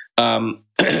Iran.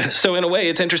 So in a way,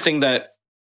 it's interesting that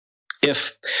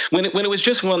when it was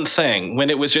just one thing, when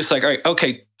it was just like, all right,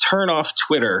 okay, turn off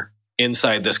Twitter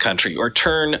inside this country, or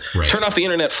turn off the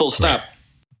internet full stop. Right.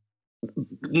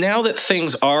 Now that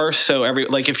things are so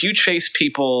like if you chase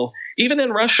people, even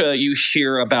in Russia, you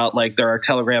hear about like there are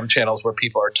Telegram channels where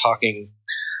people are talking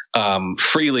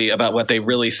freely about what they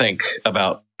really think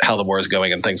about how the war is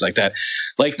going and things like that.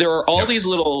 Like there are all these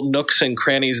little nooks and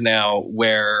crannies now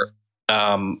where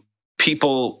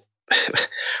people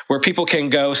can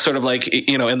go sort of like,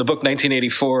 in the book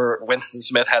 1984, Winston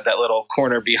Smith had that little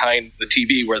corner behind the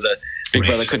TV where the big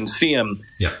brother couldn't see him.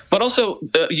 Yeah. But also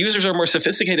users are more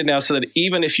sophisticated now, so that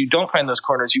even if you don't find those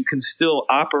corners, you can still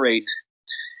operate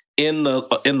in the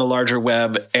larger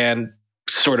web and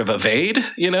sort of evade,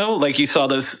 like you saw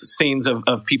those scenes of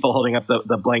people holding up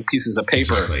the blank pieces of paper.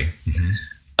 Exactly.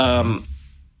 Mm-hmm.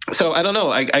 So I don't know.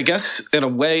 I guess in a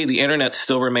way the internet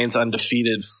still remains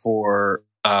undefeated for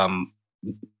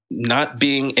not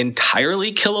being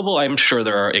entirely killable. I'm sure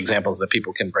there are examples that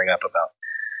people can bring up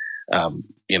about,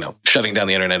 shutting down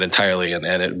the internet entirely and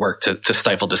it worked to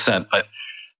stifle dissent. But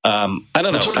I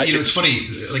don't know. It's funny,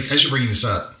 like as you're bringing this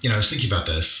up, I was thinking about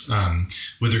this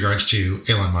with regards to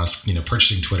Elon Musk,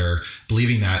 purchasing Twitter,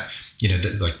 believing that,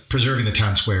 like preserving the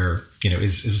town square,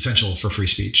 is essential for free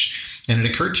speech. And it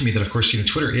occurred to me that, of course,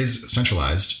 Twitter is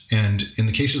centralized. And in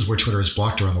the cases where Twitter is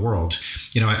blocked around the world,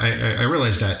 I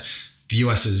realized that the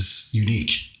US is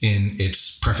unique in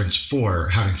its preference for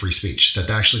having free speech, that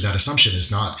actually that assumption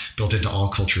is not built into all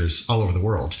cultures all over the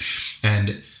world.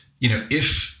 And, I'm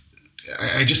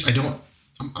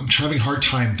having a hard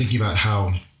time thinking about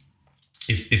how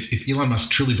if Elon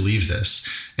Musk truly believes this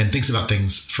and thinks about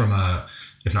things from a,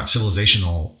 if not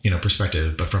civilizational,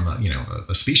 perspective, but from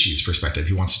a species perspective,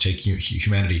 he wants to take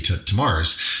humanity to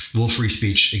Mars. Will free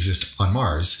speech exist on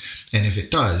Mars? And if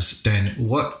it does, then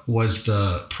what was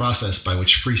the process by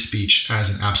which free speech as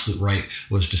an absolute right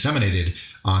was disseminated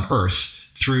on Earth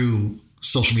through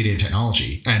social media and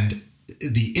technology? And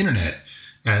the internet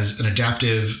as an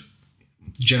adaptive,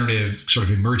 generative sort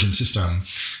of emergent system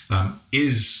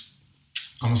is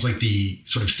almost like the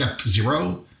sort of step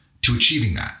zero to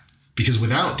achieving that. Because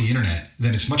without the internet,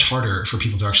 then it's much harder for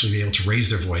people to actually be able to raise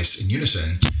their voice in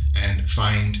unison and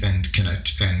find and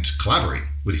connect and collaborate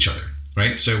with each other,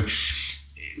 right? So,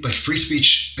 like free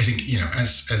speech, I think,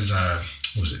 as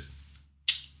what was it?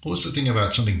 What was the thing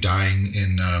about something dying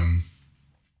in,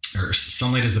 or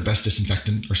sunlight is the best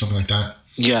disinfectant or something like that?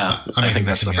 Yeah, I think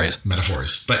that's the phrase.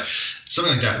 Metaphors, but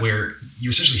something like that, where you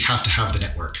essentially have to have the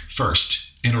network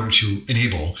first in order to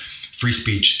enable free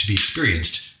speech to be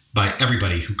experienced by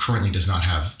everybody who currently does not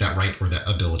have that right or that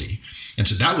ability. And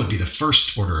so that would be the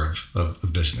first order of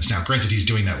business. Now, granted, he's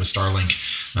doing that with Starlink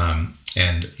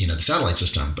and the satellite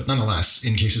system, but nonetheless,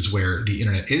 in cases where the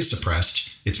internet is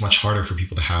suppressed, it's much harder for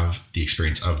people to have the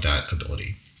experience of that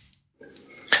ability.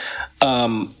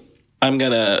 I'm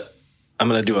gonna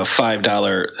do a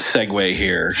 $5 segue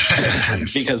here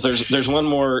because there's one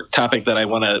more topic that I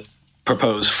want to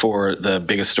propose for the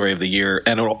biggest story of the year,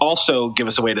 and it will also give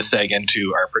us a way to seg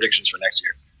into our predictions for next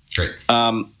year. Great.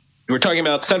 We're talking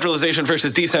about centralization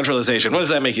versus decentralization. What does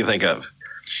that make you think of?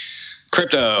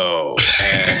 Crypto.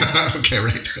 Okay,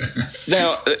 right.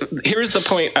 Now, here's the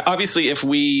point. Obviously, if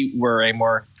we were a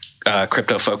more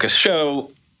crypto-focused show,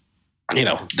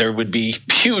 there would be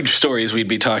huge stories we'd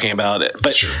be talking about. But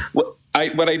that's true. What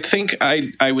I think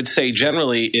I would say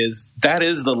generally is that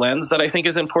is the lens that I think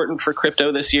is important for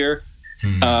crypto this year.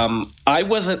 I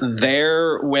wasn't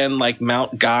there when like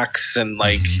Mt. Gox and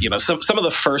some of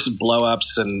the first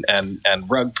blowups and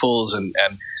rug pulls and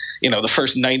the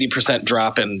first 90%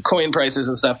 drop in coin prices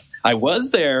and stuff. I was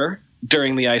there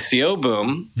during the ICO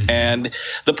boom. And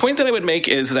the point that I would make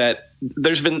is that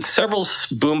there's been several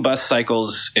boom bust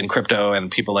cycles in crypto, and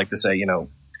people like to say,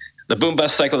 the boom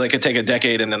bust cycle that could take a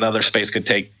decade in another space could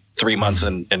take 3 months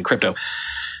in crypto.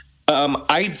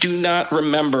 I do not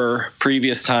remember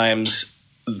previous times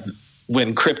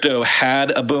when crypto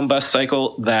had a boom bust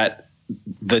cycle that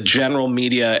the general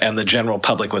media and the general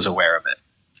public was aware of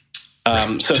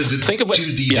it. So think of what to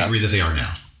the degree that they are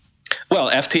now. Well,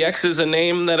 FTX is a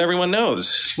name that everyone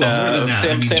knows. Well, more than that,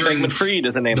 Sam Bankman-Fried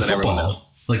is a name that everyone knows.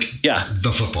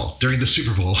 The football. During the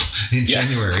Super Bowl in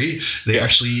January, they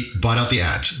actually bought out the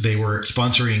ads. They were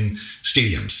sponsoring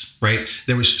stadiums, right?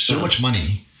 There was so much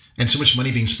money and so much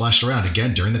money being splashed around.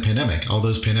 Again, during the pandemic, all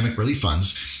those pandemic relief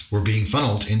funds were being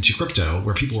funneled into crypto,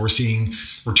 where people were seeing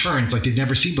returns like they'd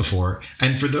never seen before.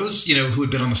 And for those, who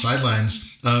had been on the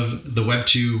sidelines of the Web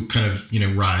 2 kind of,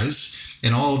 rise,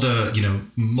 and all the,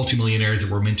 multimillionaires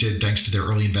that were minted thanks to their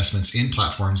early investments in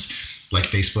platforms like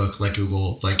Facebook, like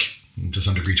Google, like to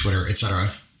some degree Twitter, etc.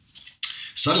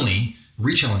 Suddenly,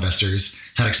 retail investors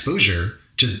had exposure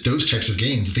to those types of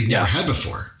gains that they never had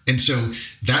before. And so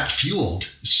that fueled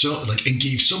and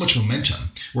gave so much momentum.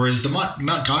 Whereas the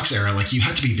Mt. Gox era, you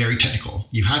had to be very technical.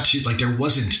 You had to, there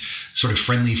wasn't sort of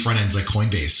friendly front ends like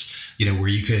Coinbase, where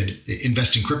you could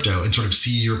invest in crypto and sort of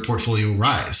see your portfolio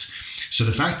rise. So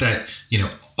the fact that,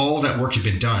 all that work had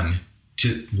been done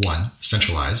to, one,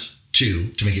 centralize, two,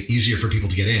 to make it easier for people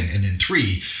to get in, and then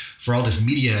three, for all this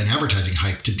media and advertising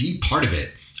hype to be part of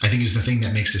it, I think is the thing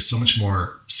that makes this so much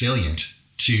more salient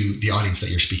to the audience that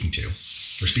you're speaking to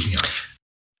or speaking of.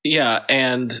 Yeah.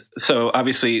 And so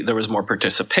obviously there was more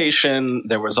participation.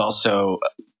 There was also,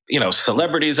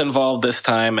 celebrities involved this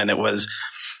time. And it was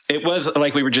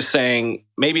like we were just saying,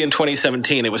 maybe in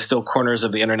 2017, it was still corners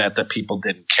of the internet that people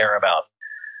didn't care about.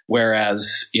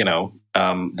 Whereas,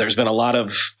 there's been a lot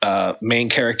of main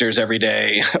characters every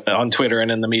day on Twitter and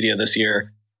in the media this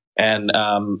year. And,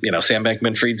 Sam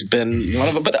Bankman-Fried's been one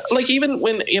of them. But even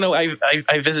when,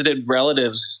 I visited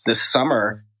relatives this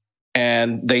summer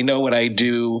and they know what I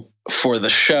do for the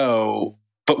show.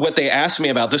 But what they asked me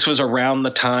about, this was around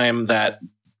the time that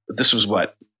this was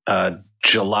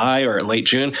July or late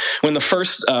June, when the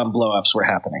first blow-ups were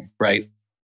happening, right?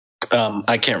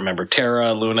 I can't remember,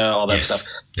 Terra, Luna, all that stuff.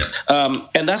 Yep.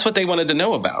 And that's what they wanted to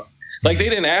know about. They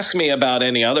didn't ask me about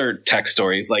any other tech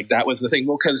stories. That was the thing.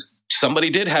 Well, because somebody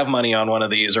did have money on one of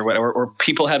these or whatever, or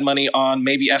people had money on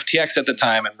maybe FTX at the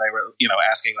time. And they were,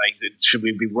 asking should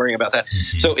we be worrying about that?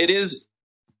 Mm-hmm. So it is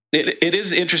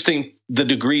interesting the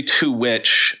degree to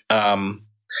which,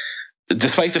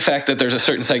 despite the fact that there's a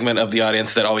certain segment of the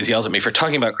audience that always yells at me for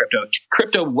talking about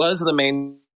crypto was the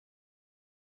main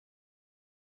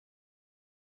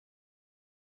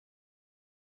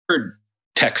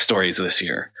tech stories this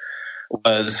year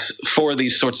was for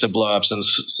these sorts of blowups and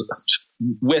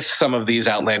with some of these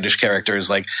outlandish characters.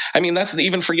 That's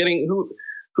even forgetting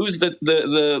who's the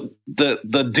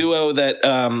duo that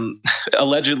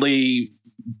allegedly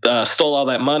stole all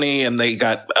that money and they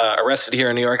got arrested here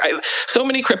in New York. So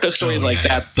many crypto stories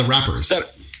that. The rappers.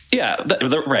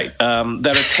 Right.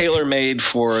 That are tailor made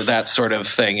for that sort of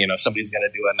thing. Somebody's going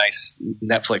to do a nice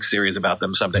Netflix series about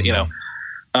them someday.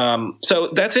 So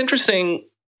that's interesting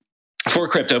for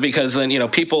crypto because then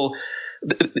people,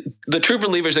 the true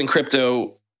believers in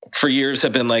crypto for years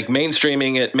have been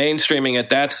mainstreaming it.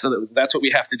 That's what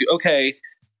we have to do. Okay.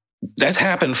 That's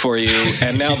happened for you.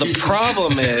 And now the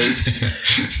problem is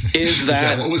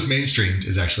that what was mainstreamed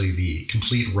is actually the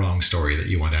complete wrong story that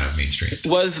you want to have mainstreamed.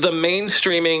 Was the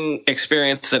mainstreaming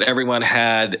experience that everyone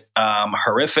had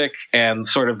horrific and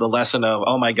sort of the lesson of,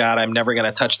 oh my God, I'm never going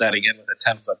to touch that again with a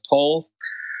 10-foot pole.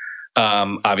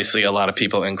 Obviously a lot of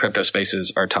people in crypto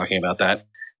spaces are talking about that.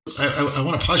 I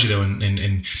want to pause you though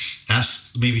and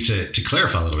ask maybe to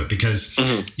clarify a little bit because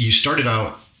you started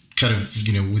out kind of,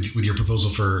 with your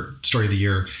proposal for story of the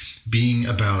year being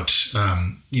about,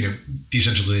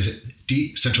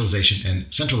 decentralization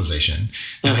and centralization.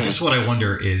 And I guess what I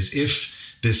wonder is if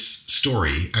this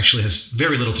story actually has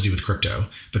very little to do with crypto,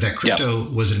 but that crypto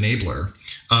was an enabler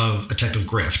of a type of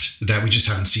grift that we just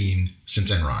haven't seen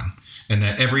since Enron. And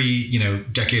that every,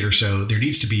 decade or so, there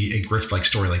needs to be a grift-like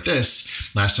story like this.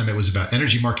 Last time it was about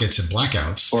energy markets and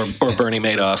blackouts. Or Bernie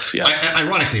Madoff, yeah.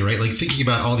 Ironically, right? Thinking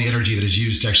about all the energy that is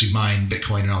used to actually mine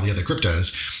Bitcoin and all the other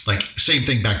cryptos, same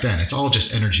thing back then. It's all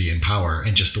just energy and power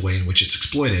and just the way in which it's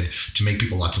exploited to make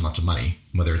people lots and lots of money,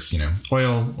 whether it's,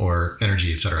 oil or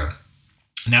energy, et cetera.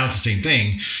 Now it's the same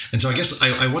thing. And so I guess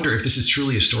I wonder if this is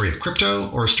truly a story of crypto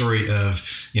or a story of,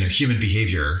 human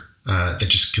behavior that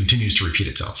just continues to repeat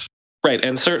itself. Right.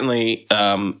 And certainly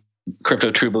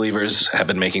crypto true believers have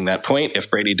been making that point.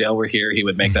 If Brady Dale were here, he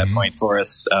would make that point for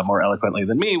us more eloquently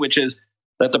than me, which is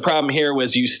that the problem here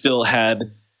was you still had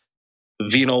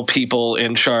venal people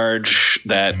in charge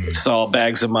that saw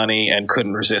bags of money and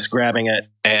couldn't resist grabbing it.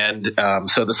 And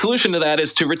so the solution to that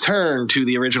is to return to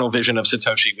the original vision of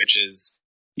Satoshi, which is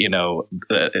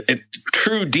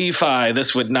true DeFi,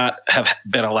 this would not have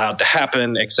been allowed to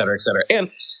happen, et cetera, et cetera.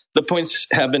 And the points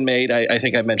have been made. I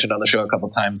think I mentioned on the show a couple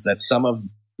of times that some of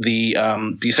the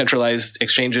decentralized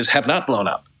exchanges have not blown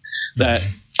up. That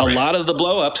a lot of the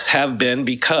blowups have been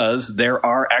because there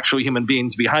are actual human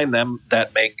beings behind them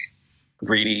that make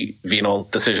greedy, venal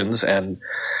decisions. And,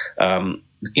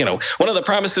 one of the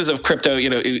promises of crypto,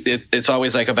 it's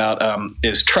always like about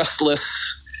is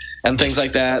trustless and things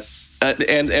like that.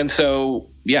 So,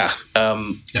 you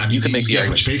can make the argument.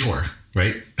 What you pay for,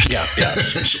 right? Yeah.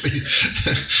 Essentially.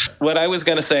 What I was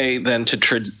going to say then to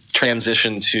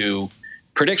transition to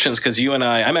predictions, because you and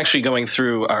I'm actually going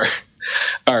through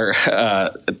our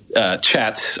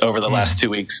chats over the last 2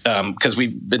 weeks, because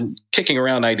we've been kicking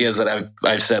around ideas that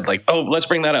I've said like, oh, let's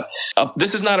bring that up.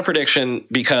 This is not a prediction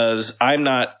because I'm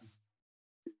not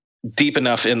deep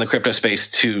enough in the crypto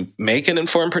space to make an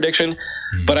informed prediction,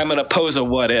 but I'm going to pose a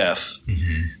what if,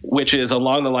 which is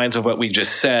along the lines of what we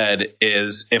just said,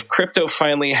 is if crypto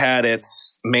finally had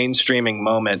its mainstreaming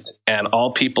moment and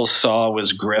all people saw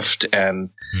was grift and,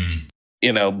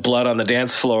 blood on the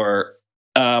dance floor,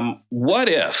 what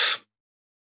if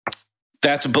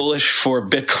that's bullish for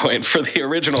Bitcoin, for the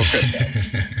original crypto?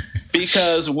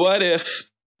 Because what if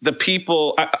the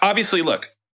people, obviously, look,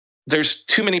 there's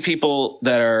too many people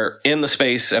that are in the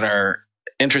space and are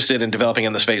interested in developing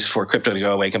in the space for crypto to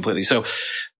go away completely. So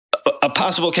a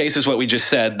possible case is what we just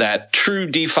said, that true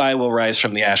DeFi will rise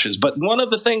from the ashes. But one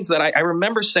of the things that I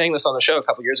remember saying this on the show a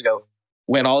couple of years ago,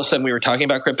 when all of a sudden we were talking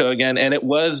about crypto again, and it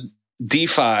was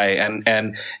DeFi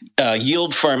and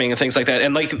yield farming and things like that.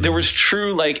 And like there was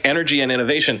true like energy and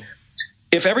innovation.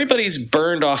 If everybody's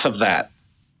burned off of that,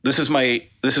 this is my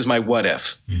what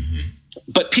if.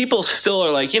 But people still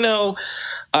are like,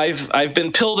 I've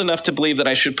been pilled enough to believe that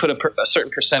I should put a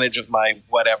certain percentage of my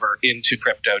whatever into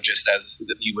crypto, just as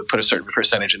you would put a certain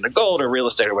percentage into gold or real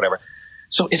estate or whatever.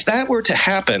 So if that were to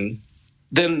happen,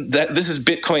 then this is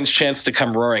Bitcoin's chance to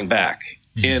come roaring back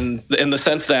in the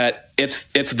sense that it's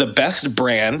the best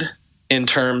brand in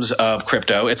terms of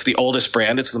crypto. It's the oldest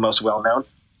brand. It's the most well-known.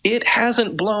 It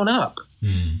hasn't blown up.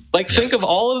 Think of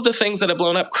all of the things that have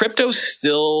blown up. Crypto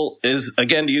still is,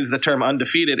 again, to use the term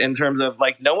undefeated in terms of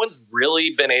like no one's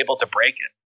really been able to break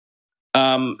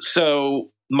it.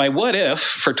 So my what if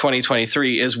for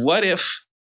 2023 is what if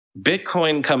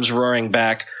Bitcoin comes roaring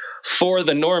back for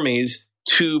the normies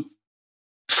to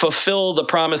fulfill the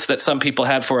promise that some people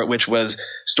had for it, which was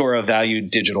store of value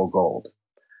digital gold.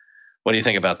 What do you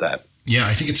think about that? Yeah,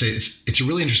 I think it's a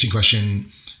really interesting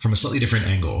question from a slightly different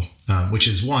angle, which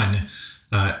is one,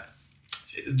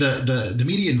 the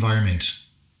media environment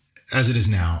as it is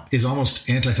now is almost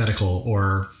antithetical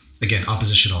or, again,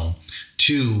 oppositional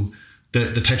to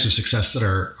the types of success that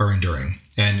are enduring.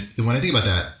 And when I think about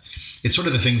that, it's sort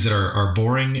of the things that are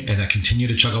boring and that continue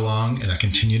to chug along and that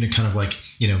continue to kind of like,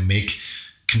 make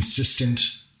consistent,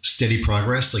 steady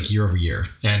progress like year over year.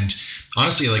 And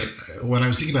honestly, like when I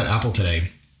was thinking about Apple today,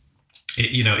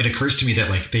 it occurs to me that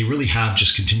like they really have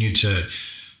just continued to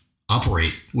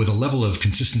operate with a level of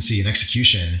consistency and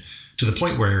execution to the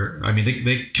point where, I mean,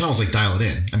 they can almost like dial it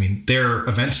in. I mean, their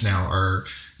events now are,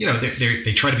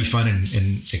 they try to be fun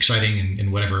and exciting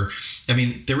and whatever. I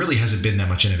mean, there really hasn't been that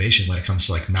much innovation when it comes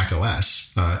to like Mac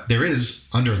OS. There is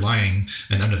underlying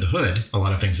and under the hood a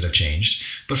lot of things that have changed,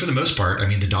 but for the most part, I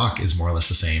mean, the dock is more or less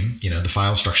the same. The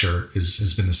file structure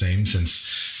has been the same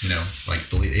since like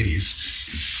the late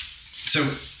 80s. So,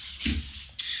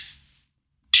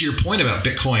 to your point about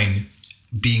Bitcoin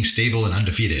being stable and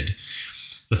undefeated,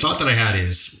 the thought that I had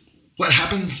is, what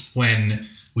happens when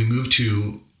we move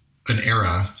to an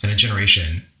era and a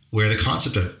generation where the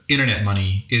concept of internet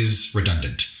money is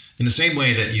redundant? In the same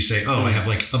way that you say, oh, I have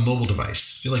like a mobile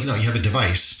device. You're like, no, you have a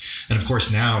device. And of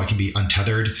course, now it can be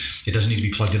untethered. It doesn't need to be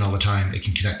plugged in all the time. It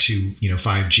can connect to,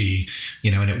 5G,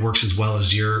 and it works as well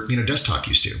as your, desktop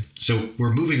used to. So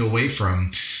we're moving away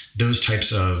from those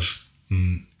types of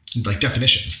like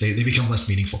definitions. They become less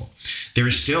meaningful. There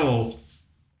is still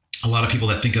a lot of people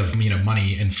that think of,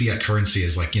 money and fiat currency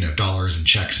as like, dollars and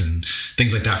checks and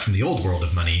things like that from the old world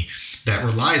of money that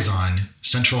relies on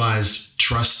centralized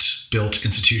trust-built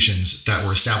institutions that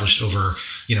were established over,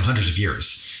 hundreds of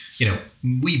years.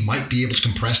 We might be able to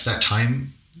compress that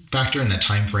time factor and that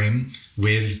time frame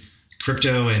with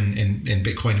crypto and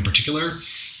Bitcoin in particular,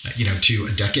 to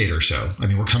a decade or so. I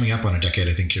mean, we're coming up on a decade,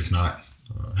 I think, if not,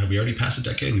 have we already passed a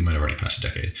decade? We might have already passed a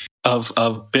decade. Of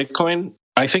Bitcoin?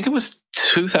 I think it was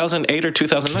 2008 or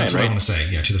 2009, That's what right? I want to say.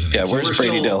 Yeah, 2008. Yeah, where's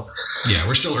Brady Dill? Yeah,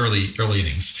 we're still early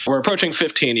innings. We're approaching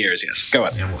 15 years, yes. Go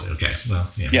on. Yeah, well, okay. Well,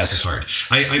 yeah, yes. This is hard.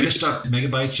 I missed up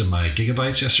megabytes and my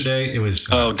gigabytes yesterday. It was...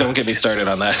 don't get me started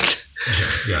on that.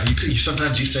 Yeah. You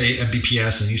sometimes you say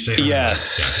Mbps and you say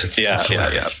yes.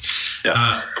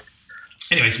 Yeah.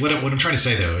 Anyways, what I'm trying to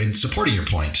say though, in supporting your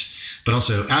point, but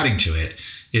also adding to it,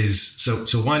 is so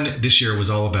one, this year was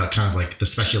all about kind of like the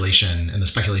speculation and the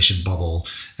speculation bubble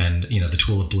and, the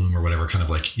tulip bloom or whatever, kind of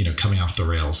like, coming off the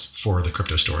rails for the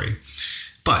crypto story.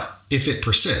 But if it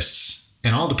persists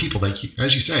and all the people that,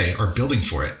 as you say, are building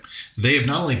for it, they have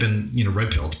not only been,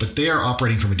 red pilled, but they are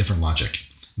operating from a different logic.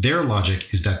 Their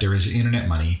logic is that there is internet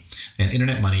money, and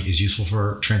internet money is useful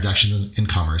for transactions in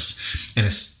commerce. And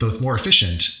it's both more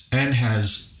efficient and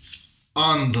has,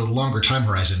 on the longer time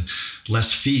horizon,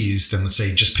 less fees than, let's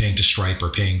say, just paying to Stripe or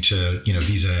paying to,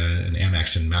 Visa and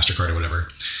Amex and MasterCard or whatever.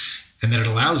 And that it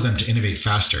allows them to innovate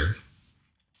faster.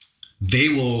 They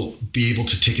will be able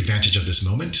to take advantage of this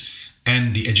moment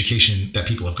and the education that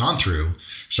people have gone through,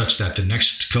 such that the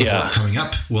next cohort coming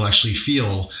up will actually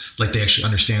feel like they actually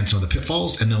understand some of the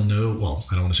pitfalls, and they'll know, well,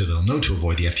 I don't want to say they'll know to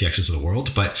avoid the FTXs of the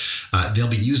world, but they'll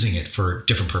be using it for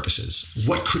different purposes.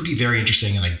 What could be very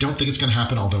interesting, and I don't think it's going to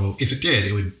happen, although if it did,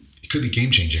 it could be game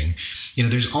changing.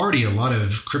 There's already a lot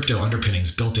of crypto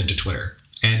underpinnings built into Twitter.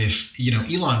 And if,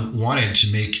 Elon wanted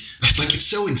to make, like, it's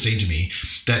so insane to me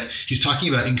that he's talking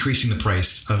about increasing the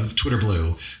price of Twitter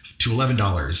Blue to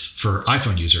 $11 for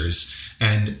iPhone users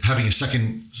and having a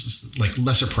second, like,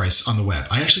 lesser price on the web.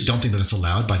 I actually don't think that it's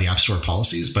allowed by the App Store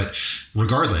policies, but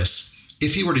regardless,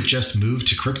 if he were to just move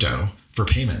to crypto for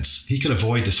payments, he could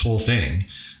avoid this whole thing.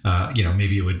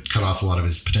 Maybe it would cut off a lot of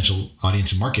his potential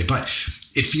audience and market, but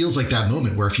it feels like that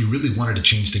moment where if he really wanted to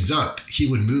change things up, he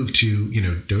would move to,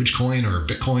 Dogecoin or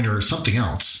Bitcoin or something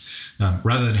else,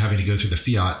 rather than having to go through the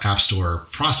fiat App Store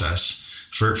process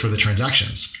for the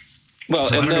transactions. Well,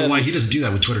 so I don't know why he doesn't do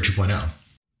that with Twitter 2.0.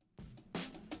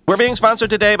 We're being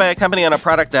sponsored today by a company on a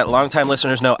product that longtime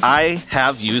listeners know I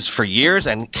have used for years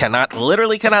and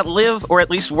literally cannot live or at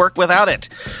least work without it.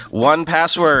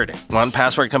 1Password.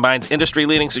 1Password combines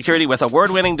industry-leading security with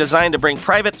award-winning design to bring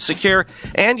private, secure,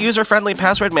 and user-friendly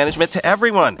password management to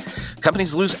everyone.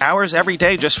 Companies lose hours every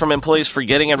day just from employees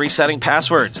forgetting and resetting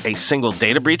passwords. A single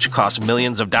data breach costs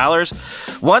millions of dollars.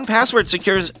 1Password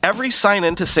secures every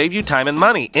sign-in to save you time and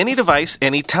money, any device,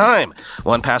 anytime.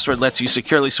 1Password lets you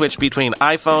securely switch between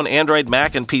iPhone, Android,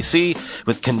 Mac, and PC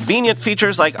with convenient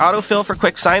features like autofill for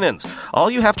quick sign-ins.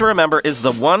 All you have to remember is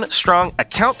the one strong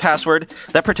account password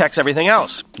that protects everything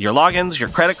else. Your logins, your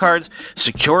credit cards,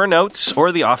 secure notes,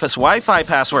 or the office Wi-Fi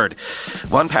password.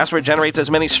 1Password generates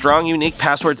as many strong, unique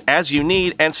passwords as you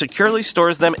need and securely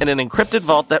stores them in an encrypted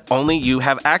vault that only you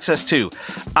have access to.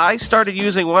 I started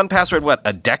using 1Password,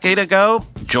 a decade ago?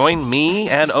 Join me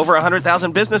and over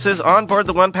 100,000 businesses on board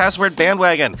the 1Password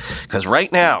bandwagon. Because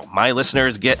right now, my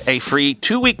listeners get a free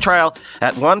 2-week trial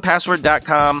at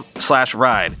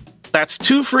onepassword.com/ride. That's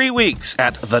 2 free weeks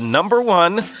at the number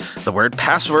 1, the word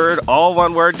password, all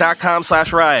one word,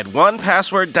 .com/ride.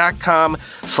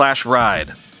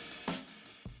 onepassword.com/ride.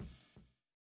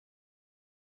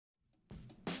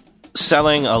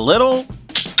 Selling a little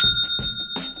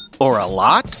or a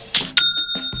lot?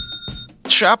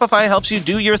 Shopify helps you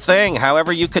do your thing,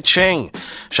 however you ka-ching.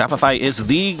 Shopify is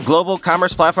the global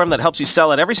commerce platform that helps you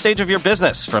sell at every stage of your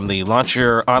business, from the launch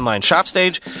your online shop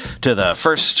stage to the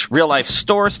first real-life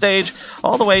store stage,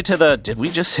 all the way to the did we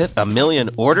just hit 1 million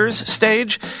orders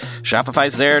stage?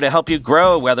 Shopify's there to help you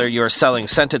grow, whether you're selling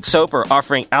scented soap or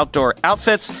offering outdoor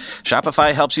outfits.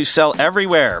 Shopify helps you sell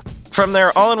everywhere. From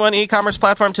their all-in-one e-commerce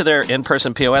platform to their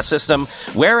in-person POS system,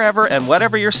 wherever and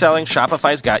whatever you're selling,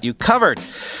 Shopify's got you covered.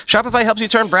 Shopify helps you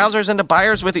turn browsers into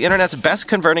buyers with the internet's best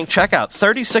converting checkout,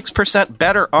 36%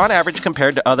 better on average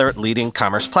compared to other leading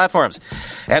commerce platforms.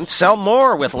 And sell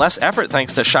more with less effort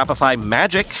thanks to Shopify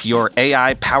Magic, your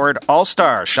AI-powered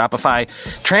all-star. Shopify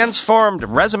transformed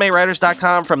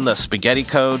ResumeWriters.com from the spaghetti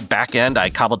code backend I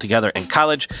cobbled together in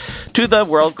college to the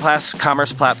world-class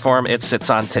commerce platform it sits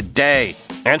on today.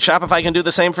 And Shopify can do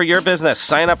the same for your business.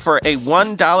 Sign up for a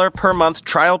 $1 per month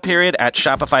trial period at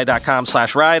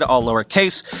shopify.com/ride, all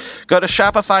lowercase. Go to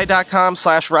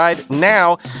shopify.com/ride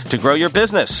now to grow your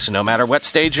business, no matter what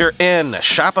stage you're in.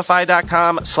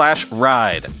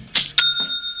 Shopify.com/ride.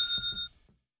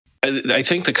 I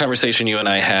think the conversation you and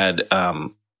I had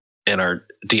in our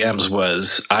DMs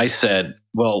was, I said,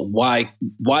 well, why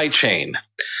chain?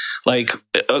 Like,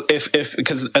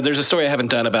 because there's a story I haven't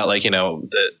done about, like,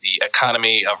 the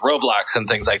economy of Roblox and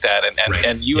things like that.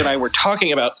 And you and I were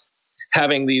talking about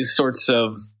having these sorts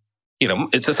of,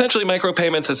 it's essentially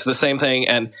micropayments. It's the same thing.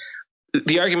 And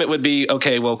the argument would be,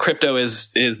 okay, well, crypto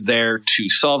is there to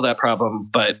solve that problem.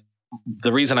 But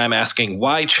the reason I'm asking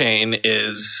why chain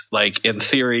is, like, in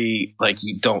theory, like,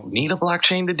 you don't need a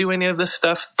blockchain to do any of this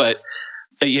stuff. But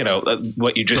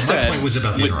what you just said. My point was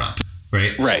about the interop,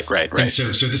 right? Right. And so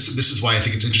this is why I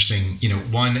think it's interesting.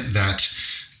 One, that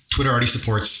Twitter already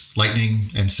supports Lightning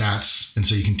and Sats, and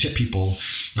so you can tip people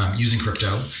using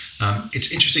crypto.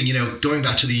 It's interesting, going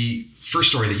back to the first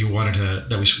story that we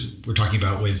were talking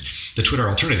about with the Twitter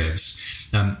alternatives.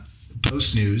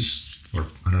 Post News, or I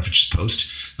don't know if it's just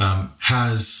Post,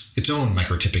 has its own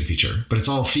micro tipping feature, but it's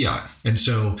all fiat. And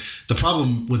so the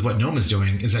problem with what Noam is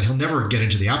doing is that he'll never get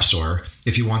into the App Store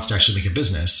if he wants to actually make a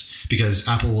business, because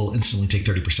Apple will instantly take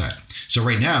 30%. So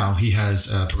right now he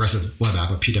has a progressive web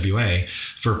app, a PWA,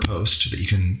 for Post that you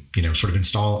can, sort of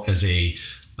install as a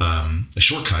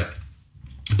shortcut.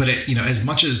 But as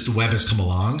much as the web has come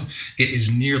along, it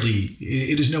is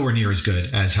nowhere near as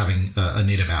good as having a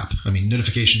native app. I mean,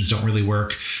 notifications don't really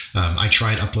work. I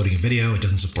tried uploading a video; it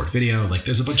doesn't support video. Like,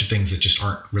 there's a bunch of things that just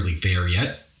aren't really there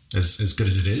yet, as good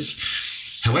as it is.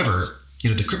 However,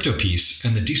 the crypto piece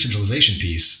and the decentralization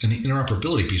piece and the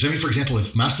interoperability piece. I mean, for example,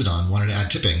 if Mastodon wanted to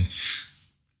add tipping,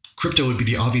 crypto would be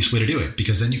the obvious way to do it,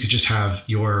 because then you could just have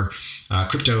your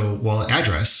crypto wallet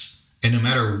address, and no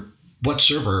matter what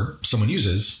server someone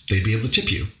uses, they'd be able to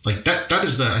tip you. Like that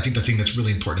is I think the thing that's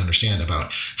really important to understand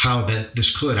about how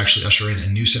this could actually usher in a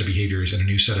new set of behaviors and a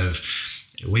new set of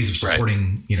ways of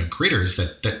supporting, creators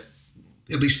that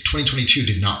at least 2022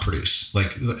 did not produce.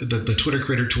 Like the Twitter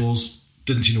creator tools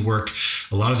didn't seem to work.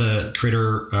 A lot of the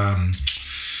creator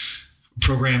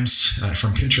programs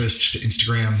from Pinterest to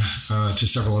Instagram to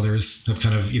several others have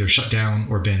kind of either shut down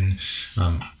or been,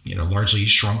 largely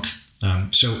shrunk.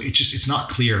 So it's not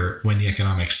clear when the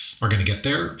economics are going to get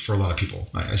there for a lot of people,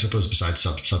 I suppose, besides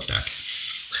Substack.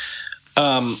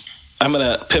 I'm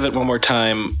going to pivot one more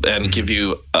time and give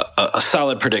you a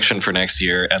solid prediction for next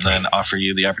year, and then offer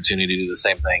you the opportunity to do the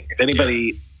same thing. If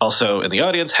anybody also in the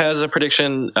audience has a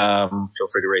prediction, feel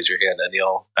free to raise your hand.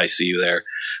 Anil, I see you there,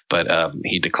 but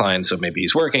he declined, so maybe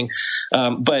he's working.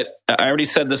 But I already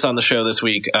said this on the show this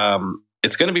week.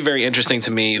 It's going to be very interesting to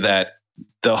me that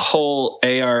the whole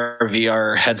AR,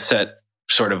 VR headset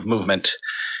sort of movement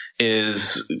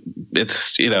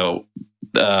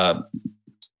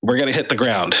we're going to hit the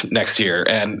ground next year,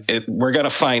 and we're going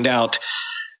to find out.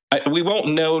 We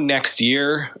won't know next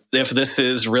year if this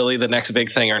is really the next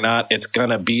big thing or not. It's going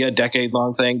to be a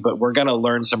decade-long thing, but we're going to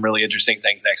learn some really interesting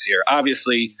things next year.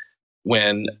 Obviously,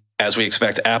 when, as we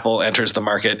expect, Apple enters the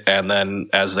market, and then,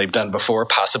 as they've done before,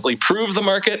 possibly prove the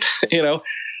market, but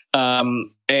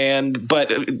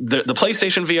the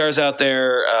PlayStation VR is out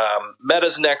there.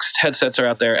 Meta's next headsets are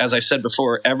out there. As I said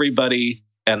before, everybody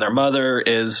and their mother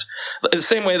is the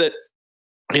same way that,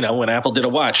 when Apple did a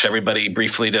watch, everybody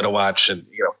briefly did a watch, and,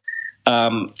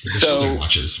 so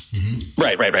watches. Mm-hmm.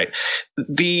 Right.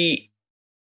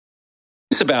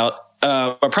 It's about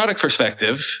a product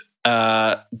perspective.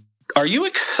 Are you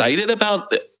excited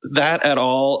about that at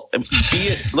all?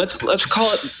 Let's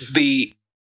call it the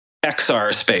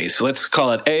XR space. Let's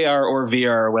call it AR or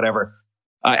VR or whatever.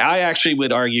 I actually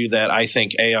would argue that I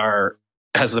think AR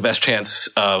has the best chance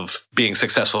of being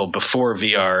successful before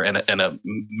VR in a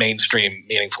mainstream,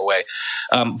 meaningful way.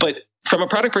 But from a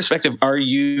product perspective, are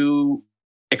you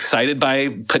excited by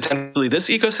potentially this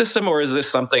ecosystem, or is this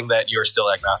something that you're still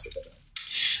agnostic about?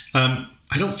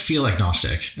 I don't feel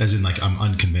agnostic, as in like I'm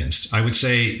unconvinced. I would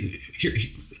say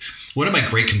one of my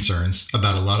great concerns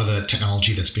about a lot of the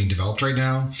technology that's being developed right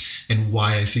now, and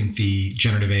why I think the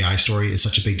generative AI story is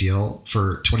such a big deal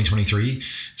for 2023,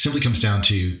 simply comes down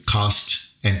to cost,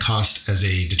 and cost as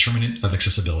a determinant of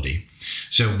accessibility.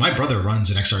 So my brother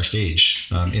runs an XR stage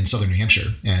in southern New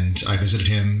Hampshire, and I visited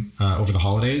him over the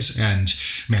holidays, and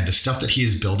man, the stuff that he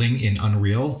is building in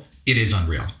Unreal, it is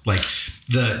unreal. Like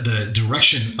the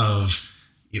direction of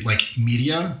like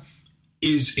media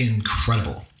is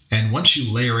incredible. And once you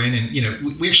layer in, and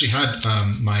we actually had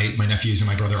my nephews and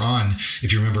my brother on,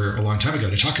 if you remember, a long time ago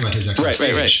to talk about his XR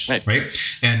stage, right?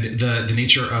 And the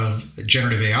nature of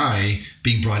generative AI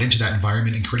being brought into that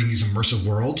environment and creating these immersive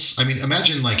worlds. I mean,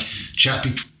 imagine like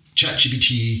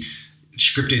ChatGPT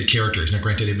scripted characters. Now,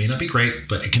 granted, it may not be great,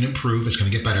 but it can improve. It's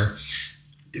going to get better.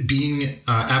 Being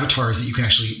avatars that you can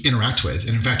actually interact with.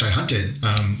 And in fact, I hunted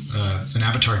an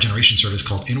avatar generation service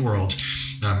called InWorld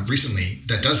recently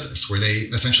that does this, where they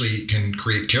essentially can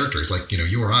create characters like,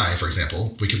 you or I, for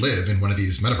example. We could live in one of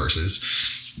these metaverses.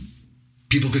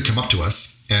 People could come up to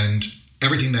us, and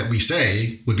everything that we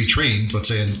say would be trained, let's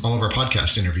say, in all of our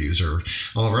podcast interviews or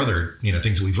all of our other,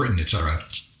 things that we've written, et cetera.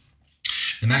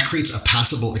 And that creates a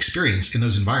passable experience in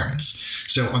those environments.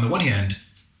 So on the one hand,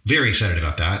 very excited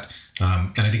about that.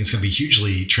 And I think it's going to be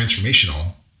hugely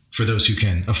transformational for those who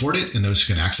can afford it and those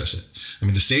who can access it. I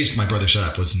mean, the stage that my brother set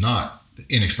up was not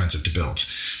inexpensive to build.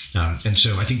 And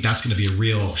so I think that's going to be a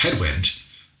real headwind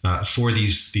for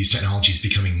these technologies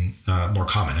becoming more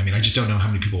common. I mean, I just don't know how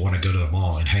many people want to go to the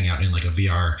mall and hang out in like a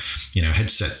VR,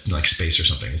 headset like space or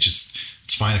something. It's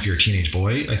fine if you're a teenage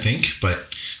boy, I think,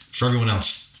 but for everyone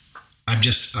else, I'm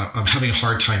having a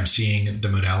hard time seeing the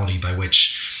modality by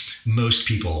which most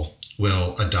people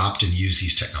will adopt and use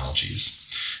these technologies.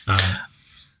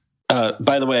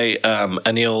 By the way,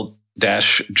 Anil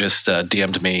Dash just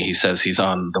DM'd me. He says he's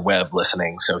on the web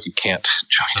listening, so he can't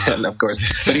join in, of course.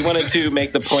 But he wanted to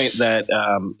make the point that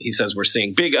he says we're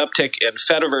seeing big uptick in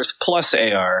Fediverse plus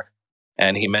AR,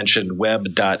 and he mentioned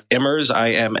web.immers,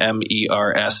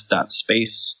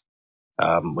 IMMERS.space,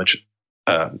 which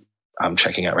I'm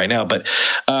checking out right now. But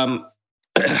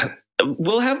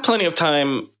we'll have plenty of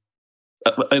time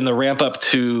in the ramp up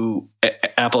to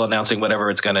Apple announcing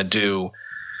whatever it's going to do.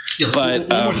 Yeah, but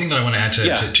one more thing that I want to add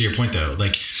to your point, though,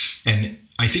 and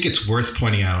I think it's worth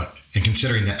pointing out and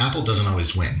considering that Apple doesn't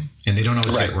always win, and they don't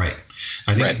always get it right.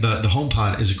 I think the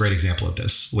HomePod is a great example of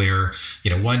this, where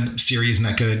one, Siri isn't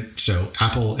that good, so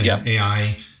Apple and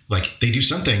AI, they do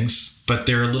some things, but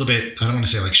they're a little bit, I don't want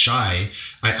to say shy.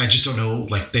 I just don't know,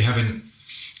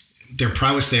 their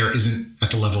prowess there isn't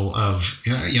at the level of,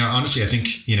 honestly, I think,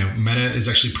 Meta is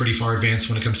actually pretty far advanced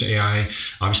when it comes to AI.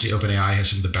 Obviously, OpenAI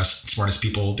has some of the best, smartest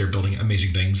people. They're building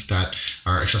amazing things that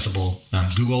are accessible.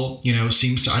 Google,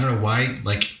 seems to, I don't know why,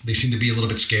 they seem to be a little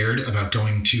bit scared about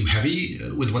going too heavy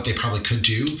with what they probably could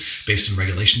do based on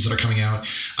regulations that are coming out.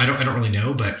 I don't really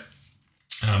know, but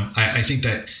I think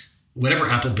that whatever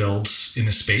Apple builds in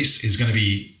this space is going to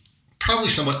be probably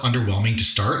somewhat underwhelming to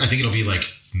start. I think it'll be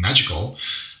magical.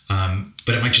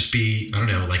 But it might just be, I don't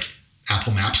know,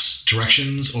 Apple Maps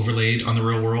directions overlaid on the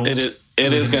real world. It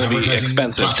is going to be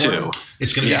expensive platform. Too.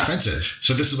 It's going to be expensive.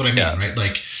 So this is what I mean, right?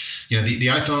 The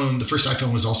iPhone, the first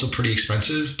iPhone was also pretty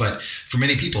expensive, but for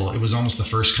many people, it was almost the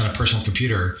first kind of personal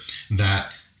computer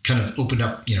that kind of opened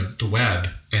up, the web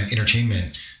and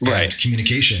entertainment and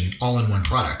communication all in one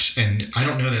product. And I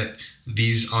don't know that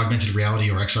these augmented reality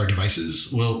or XR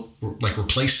devices will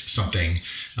replace something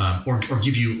or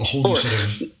give you a whole new set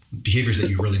of behaviors that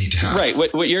you really need to have. Right.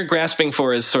 What you're grasping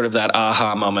for is sort of that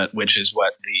aha moment, which is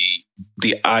what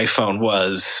the iPhone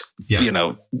was,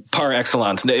 par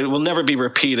excellence. It will never be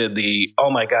repeated. Oh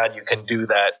my God, you can do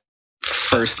that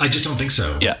first. I just don't think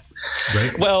so. Yeah.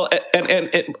 Right. Well,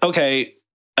 okay.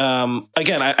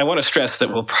 Again, I want to stress that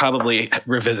we'll probably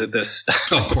revisit this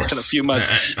of course. in a few months.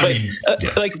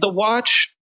 The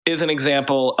watch is an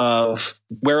example of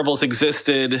wearables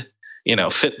existed.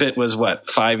 Fitbit was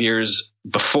 5 years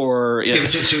before.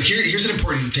 So here's an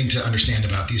important thing to understand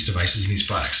about these devices and these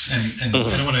products. And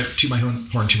I don't want to toot my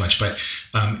horn too much, but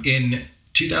in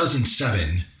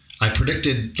 2007, I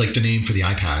predicted the name for the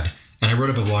iPad. And I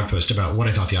wrote up a blog post about what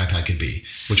I thought the iPad could be,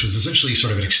 which was essentially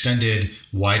sort of an extended,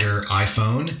 wider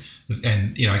iPhone.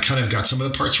 And, I kind of got some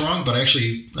of the parts wrong, but I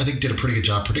think did a pretty good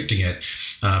job predicting it,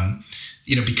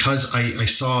 because I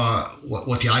saw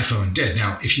what the iPhone did.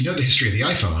 Now, if you know the history of the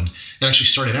iPhone, it actually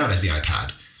started out as the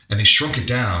iPad, and they shrunk it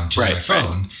down to the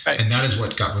iPhone, and that is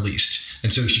what got released.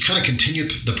 And so if you kind of continue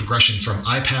the progression from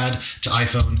iPad to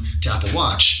iPhone to Apple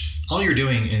Watch, all you're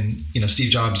doing, and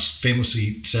Steve Jobs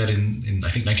famously said in I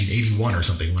think 1981 or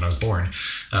something when I was born,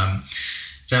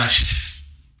 that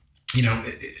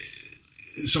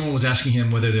someone was asking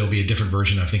him whether there'll be a different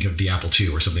version, I think, of the Apple II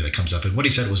or something that comes up, and what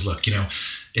he said was, look,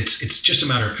 it's just a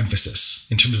matter of emphasis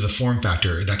in terms of the form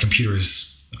factor that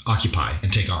computers occupy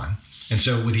and take on. And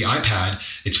so with the iPad,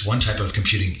 it's one type of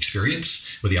computing experience.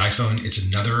 With the iPhone, it's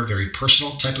another very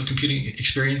personal type of computing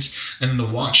experience, and then the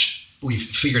watch, we've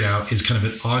figured out, is kind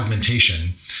of an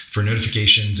augmentation for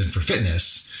notifications and for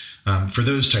fitness, for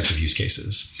those types of use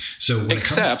cases. So when it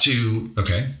comes to,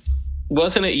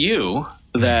 wasn't it you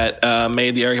that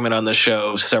made the argument on the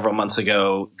show several months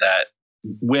ago that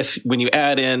when you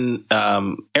add in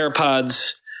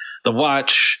AirPods, the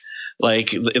watch,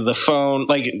 the phone,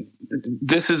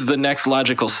 this is the next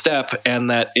logical step, and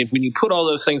that when you put all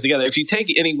those things together, if you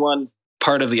take any one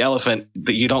part of the elephant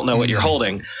that you don't know what you're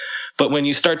holding, but when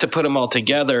you start to put them all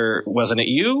together, wasn't it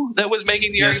you that was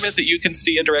making the argument that you can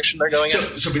see a direction they're going in?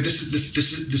 But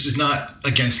this is not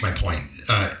against my point.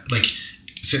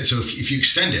 So if you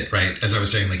extend it, right, as I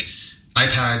was saying,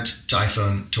 iPad to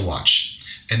iPhone to watch,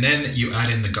 and then you add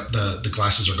in the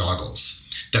glasses or goggles,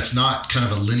 that's not kind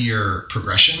of a linear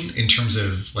progression in terms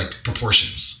of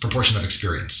proportion of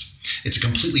experience. It's a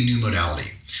completely new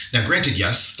modality. Now, granted,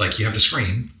 yes, you have the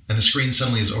screen, and the screen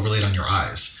suddenly is overlaid on your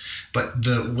eyes. But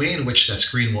the way in which that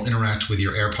screen will interact with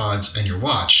your AirPods and your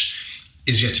watch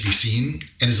is yet to be seen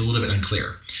and is a little bit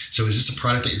unclear. So is this a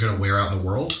product that you're going to wear out in the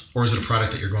world, or is it a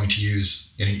product that you're going to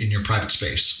use in your private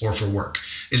space or for work?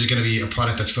 Is it going to be a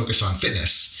product that's focused on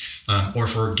fitness or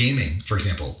for gaming, for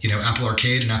example? Apple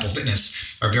Arcade and Apple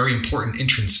Fitness are very important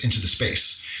entrants into the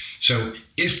space. So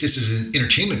if this is an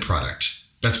entertainment product,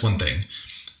 that's one thing.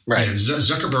 Right.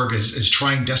 Zuckerberg is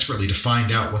trying desperately to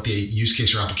find out what the use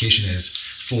case or application is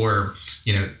for,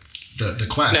 the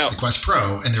Quest, the Quest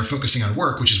Pro, and they're focusing on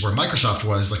work, which is where Microsoft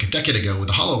was like a decade ago with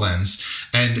the HoloLens.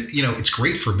 And, it's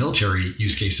great for military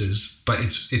use cases, but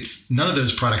it's none of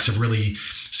those products have really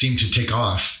seemed to take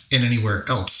off in anywhere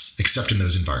else except in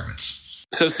those environments.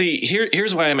 So see,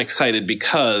 here's why I'm excited,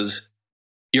 because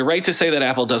you're right to say that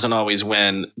Apple doesn't always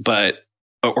win,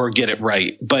 or get it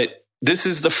right. But this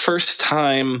is the first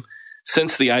time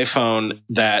since the iPhone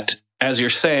that, as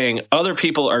you're saying, other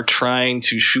people are trying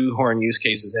to shoehorn use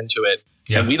cases into it.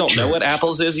 Yeah, and we don't know what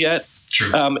Apple's is yet.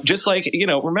 True. Just like,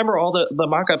 remember all the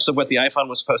mock-ups of what the iPhone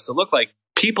was supposed to look like?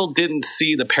 People didn't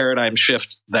see the paradigm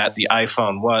shift that the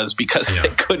iPhone was because they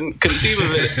couldn't conceive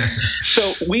of it.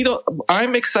 So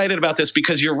I'm excited about this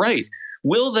because you're right.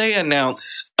 Will they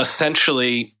announce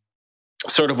essentially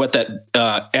sort of what that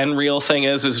Nreal thing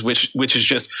is which is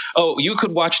just, you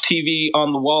could watch TV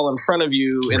on the wall in front of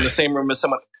you in the same room as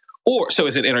someone? Or, so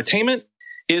is it entertainment?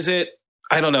 Is it,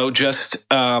 I don't know, just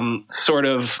sort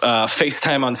of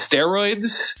FaceTime on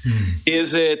steroids?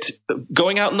 Is it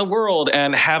going out in the world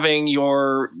and having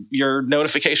your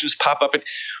notifications pop up?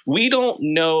 We don't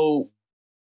know.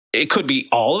 It could be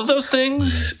all of those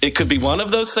things. It could be one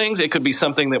of those things. It could be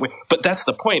something but that's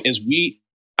the point, is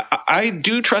I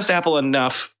do trust Apple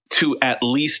enough to at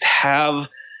least have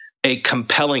a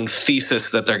compelling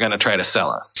thesis that they're going to try to sell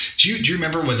us. Do you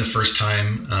remember when the first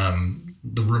time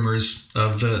the rumors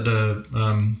of the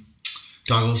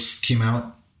goggles came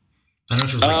out? I don't know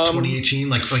if it was like 2018.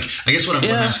 Like I guess what I'm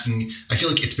asking, I feel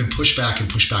like it's been pushed back and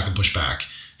pushed back and pushed back,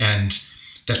 and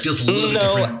that feels a little bit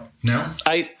different. No,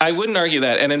 I wouldn't argue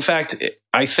that. And in fact,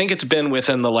 I think it's been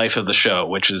within the life of the show,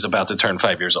 which is about to turn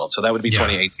 5 years old. So that would be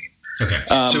 2018.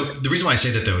 Okay. So the reason why I say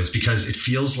that, though, is because it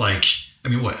feels like,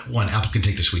 Apple can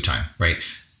take their sweet time, right?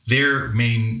 Their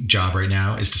main job right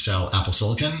now is to sell Apple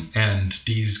Silicon, and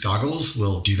these goggles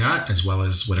will do that, as well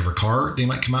as whatever car they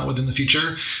might come out with in the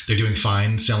future. They're doing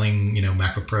fine selling,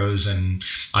 MacBook Pros and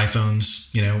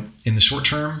iPhones, in the short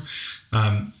term.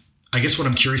 I guess what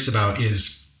I'm curious about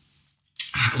is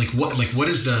what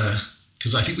is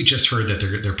because I think we just heard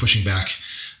that they're pushing back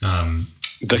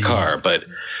the car, but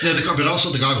also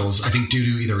the goggles, I think, due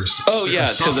to either to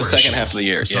the second half of the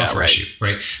year, issue,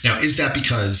 right? Now, is that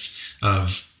because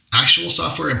of actual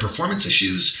software and performance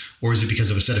issues, or is it because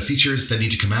of a set of features that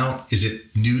need to come out? Is it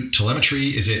new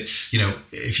telemetry? Is it,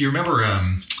 if you remember,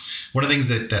 one of the things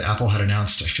that Apple had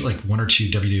announced, I feel like 1 or 2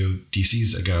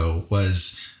 WWDCs ago,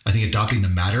 was, I think, adopting the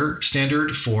Matter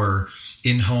standard for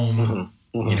in-home,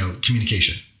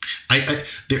 communication.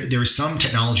 There is some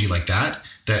technology like that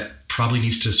probably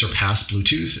needs to surpass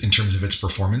Bluetooth in terms of its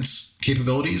performance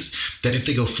capabilities, that if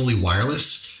they go fully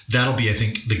wireless, that'll be, I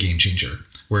think, the game changer.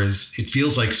 Whereas it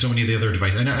feels like so many of the other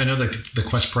devices, I know that the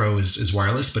Quest Pro is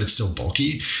wireless, but it's still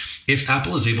bulky. If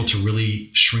Apple is able to really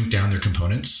shrink down their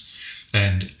components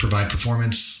and provide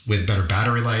performance with better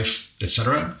battery life,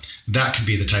 etc., that could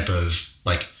be the type of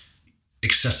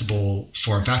accessible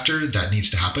form factor that needs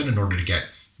to happen in order to get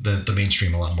the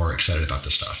mainstream a lot more excited about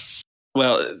this stuff.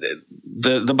 Well,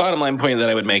 the bottom line point that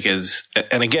I would make is,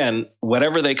 and again,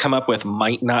 whatever they come up with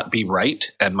might not be right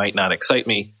and might not excite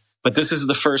me, but this is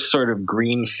the first sort of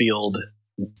green field,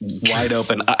 wide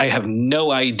open. I have no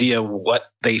idea what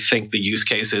they think the use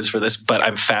case is for this, but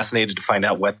I'm fascinated to find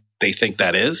out what they think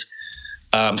that is.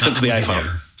 Since the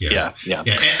iPhone. Yeah.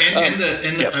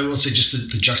 And I will say,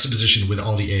 just the juxtaposition with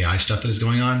all the AI stuff that is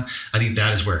going on, I think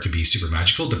that is where it could be super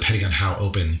magical, depending on how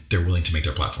open they're willing to make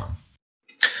their platform.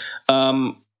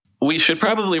 We should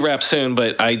probably wrap soon,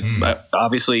 but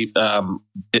obviously,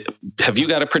 have you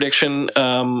got a prediction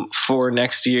for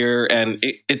next year? And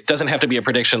it doesn't have to be a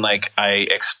prediction like by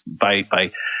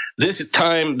this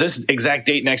time, this exact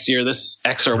date next year, this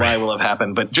X or Y will have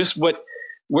happened, but just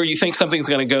where you think something's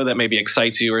going to go that maybe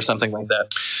excites you or something like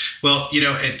that. Well,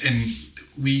 and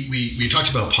we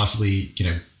talked about possibly,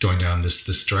 going down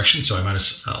this direction. So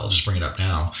I'll just bring it up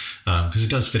now because it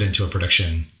does fit into a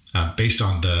prediction based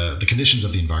on the conditions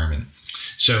of the environment.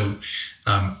 So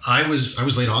I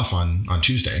was laid off on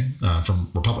Tuesday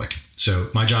from Republic. So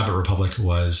my job at Republic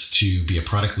was to be a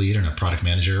product lead and a product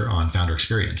manager on founder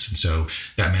experience. And so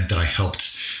that meant that I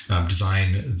helped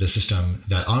design the system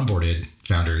that onboarded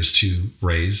founders to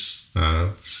raise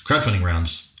crowdfunding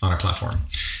rounds on our platform.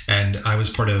 And I was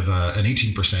part of an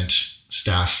 18%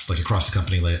 staff, across the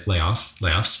company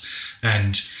layoffs.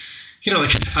 And,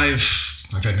 I've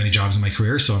I've had many jobs in my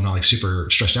career, so I'm not like super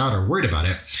stressed out or worried about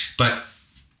it. But,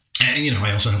 and, you know,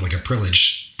 I also have like a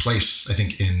privileged place, I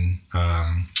think, in,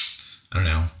 I don't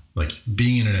know, like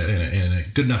being in a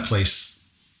good enough place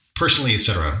personally,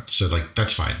 etc. So like,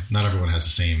 that's fine. Not everyone has the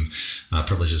same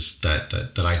privileges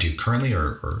that I do currently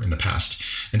or in the past.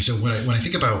 And so when I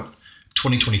think about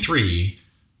 2023,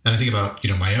 and I think about, you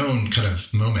know, my own kind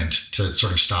of moment to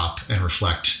sort of stop and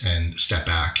reflect and step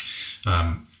back,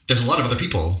 there's a lot of other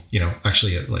people, you know,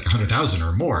 actually like 100,000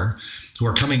 or more, who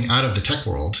are coming out of the tech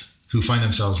world who find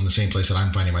themselves in the same place that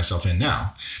I'm finding myself in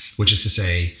now, which is to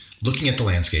say, looking at the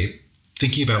landscape,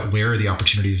 thinking about where the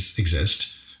opportunities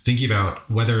exist, thinking about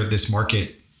whether this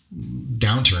market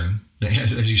downturn,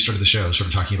 as you started the show, sort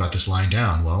of talking about this line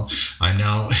down. Well, I'm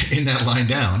now in that line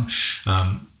down,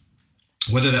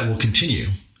 whether that will continue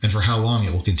and for how long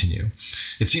it will continue.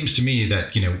 It seems to me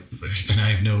that, you know, and I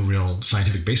have no real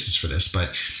scientific basis for this,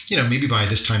 but, you know, maybe by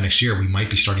this time next year, we might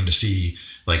be starting to see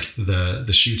like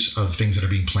the shoots of things that are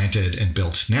being planted and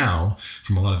built now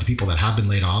from a lot of the people that have been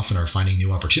laid off and are finding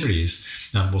new opportunities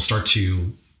will start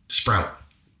to sprout.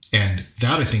 And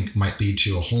that, I think, might lead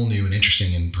to a whole new and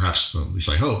interesting and perhaps, well, at least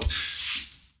I hope,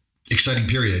 exciting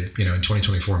period, you know, in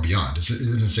 2024 and beyond. It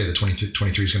doesn't say that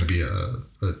 2023 is going to be a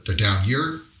down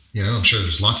year. You know, I'm sure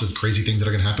there's lots of crazy things that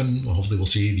are going to happen. Well, hopefully we'll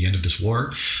see the end of this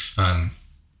war.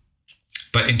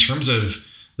 But in terms of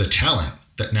the talent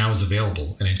that now is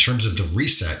available, and in terms of the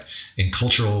reset in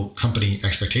cultural company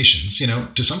expectations, you know,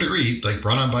 to some degree, like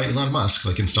brought on by Elon Musk,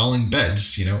 like installing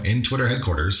beds, you know, in Twitter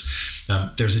headquarters,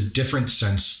 there's a different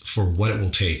sense for what it will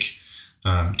take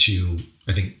to,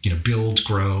 I think, you know, build,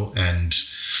 grow, and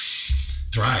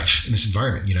thrive in this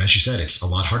environment. You know, as you said, it's a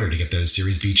lot harder to get those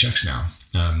Series B checks now.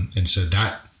 And so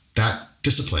that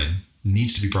discipline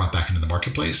needs to be brought back into the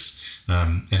marketplace.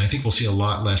 And I think we'll see a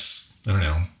lot less, I don't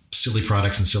know, silly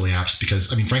products and silly apps,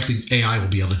 because, I mean, frankly, AI will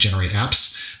be able to generate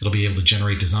apps. It'll be able to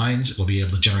generate designs. It'll be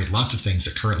able to generate lots of things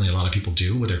that currently a lot of people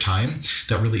do with their time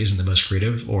that really isn't the most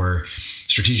creative or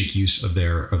strategic use of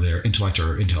their intellect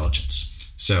or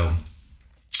intelligence. So,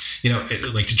 you know,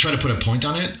 like to try to put a point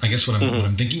on it, I guess what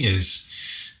I'm thinking is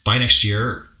by next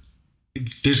year,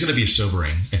 there's going to be a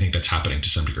sobering, I think, that's happening to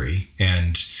some degree.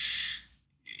 And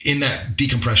in that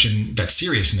decompression, that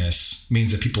seriousness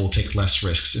means that people will take less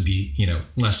risks and be, you know,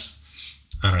 less,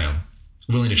 I don't know,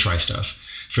 willing to try stuff.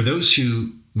 For those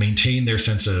who maintain their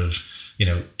sense of, you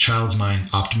know, child's mind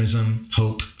optimism,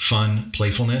 hope, fun,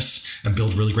 playfulness, and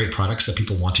build really great products that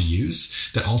people want to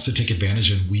use, that also take advantage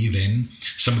and weave in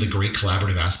some of the great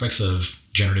collaborative aspects of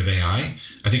generative AI,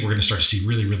 I think we're going to start to see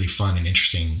really, really fun and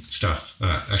interesting stuff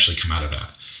actually come out of that.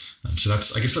 So I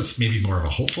guess that's maybe more of a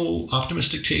hopeful,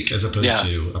 optimistic take as opposed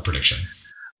to a prediction.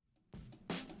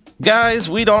 Guys,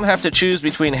 we don't have to choose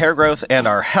between hair growth and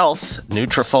our health.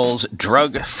 Nutrafol's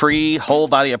drug-free,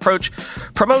 whole-body approach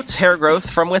promotes hair growth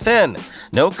from within.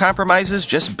 No compromises,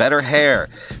 just better hair.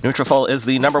 Nutrafol is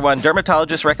the #1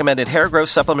 dermatologist-recommended hair growth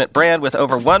supplement brand with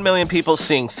over 1 million people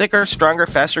seeing thicker, stronger,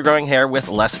 faster-growing hair with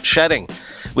less shedding.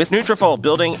 With Nutrafol,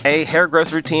 building a hair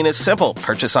growth routine is simple.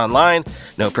 Purchase online,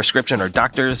 no prescription or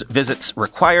doctor's visits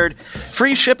required.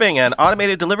 Free shipping and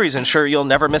automated deliveries ensure you'll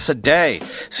never miss a day.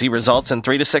 See results in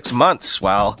 3 to 6 months.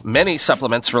 While many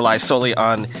supplements rely solely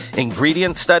on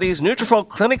ingredient studies, Nutrafol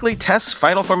clinically tests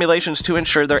final formulations to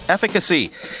ensure their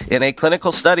efficacy. In a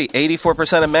clinical study,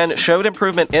 84% of men showed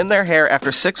improvement in their hair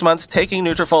after 6 months taking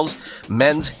Nutrafol's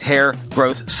men's hair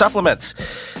growth supplements.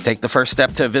 Take the first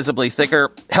step to visibly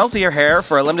thicker, healthier hair.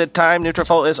 For a limited time,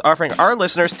 Nutrafol is offering our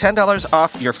listeners $10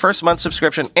 off your first month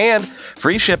subscription and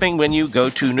free shipping when you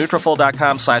go to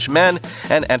Nutrafol.com/men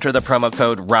and enter the promo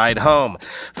code RIDEHOME.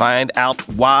 Find out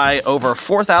why over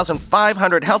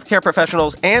 4,500 healthcare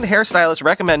professionals and hairstylists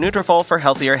recommend Nutrafol for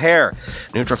healthier hair.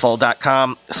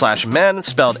 Nutrafol.com/men,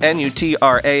 spelled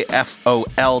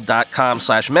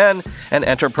Nutrafol.com/men, and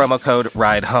enter promo code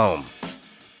RIDEHOME.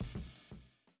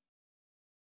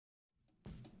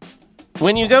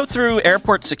 When you go through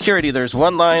airport security, there's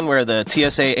one line where the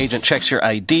TSA agent checks your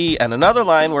ID and another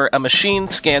line where a machine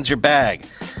scans your bag.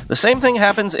 The same thing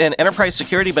happens in enterprise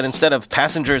security, but instead of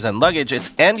passengers and luggage,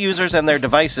 it's end users and their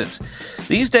devices.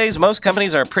 These days, most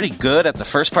companies are pretty good at the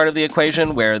first part of the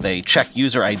equation where they check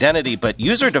user identity, but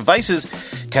user devices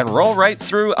can roll right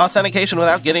through authentication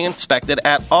without getting inspected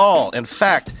at all. In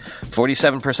fact,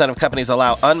 47% of companies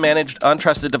allow unmanaged,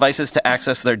 untrusted devices to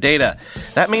access their data.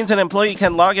 That means an employee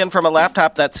can log in from a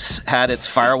laptop that's had its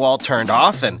firewall turned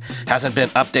off and hasn't been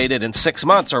updated in 6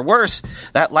 months, or worse,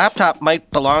 that laptop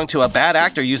might belong to a bad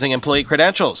actor using employee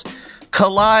credentials.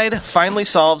 Collide finally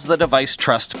solves the device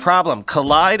trust problem.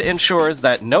 Collide ensures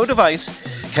that no device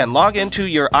can log into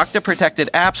your Okta-protected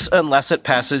apps unless it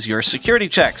passes your security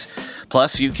checks.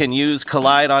 Plus, you can use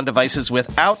Collide on devices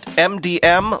without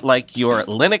MDM, like your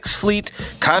Linux fleet,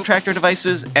 contractor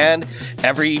devices, and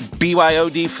every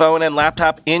BYOD phone and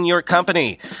laptop in your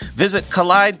company. Visit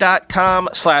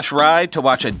collide.com/ride to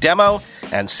watch a demo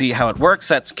and see how it works.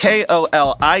 That's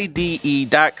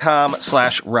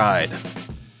KOLIDE.com/ride.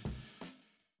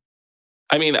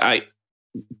 I mean,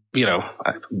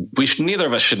 neither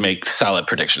of us should make solid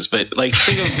predictions, but like,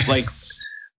 think of like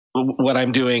what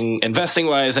I'm doing investing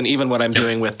wise and even what I'm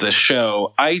doing with this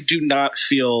show. I do not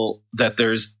feel that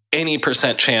there's any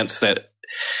 % chance that,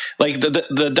 like,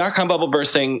 the dot-com bubble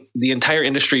bursting, the entire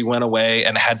industry went away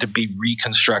and had to be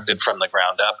reconstructed from the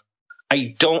ground up.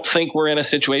 I don't think we're in a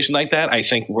situation like that. I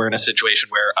think we're in a situation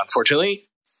where, unfortunately,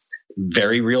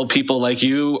 very real people like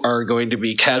you are going to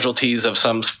be casualties of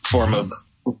some form of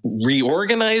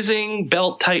reorganizing,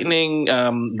 belt tightening,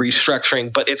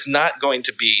 restructuring, but it's not going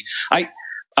to be,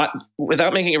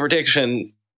 without making a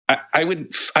prediction,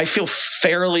 I feel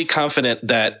fairly confident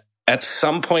that at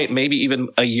some point, maybe even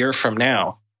a year from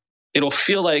now, it'll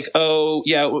feel like, oh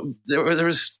yeah, there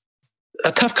was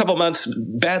a tough couple months,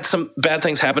 some bad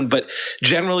things happened, but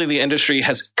generally the industry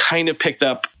has kind of picked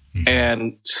up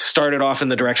and started off in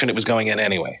the direction it was going in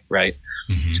anyway, right?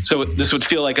 Mm-hmm. So this would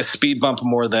feel like a speed bump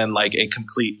more than like a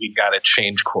complete, we got to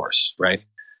change course, right?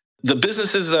 The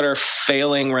businesses that are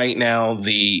failing right now,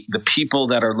 the people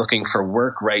that are looking for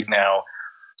work right now,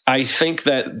 I think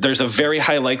that there's a very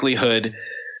high likelihood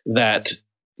that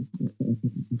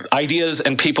ideas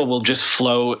and people will just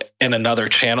flow in another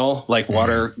channel, like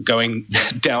water going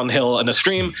downhill in a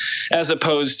stream, as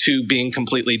opposed to being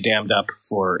completely dammed up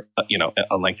for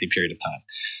a lengthy period of time.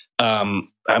 I'm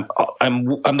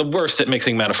the worst at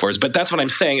mixing metaphors, but that's what I'm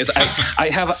saying is I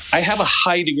have a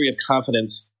high degree of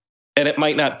confidence. And it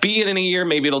might not be in a year,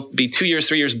 maybe it'll be 2 years,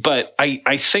 3 years, but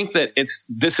I think that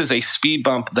this is a speed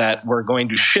bump that we're going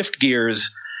to shift gears,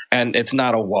 and it's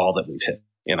not a wall that we've hit,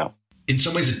 In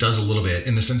some ways, it does a little bit,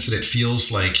 in the sense that it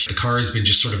feels like the car has been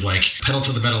just sort of like pedal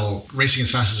to the metal, racing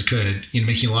as fast as it could,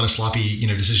 making a lot of sloppy,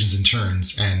 decisions and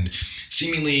turns, and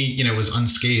seemingly, was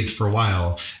unscathed for a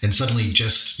while, and suddenly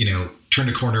just, turned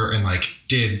a corner and like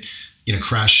did,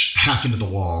 crash half into the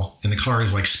wall, and the car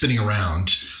is like spinning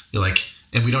around,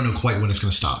 and we don't know quite when it's going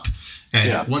to stop.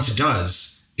 And once it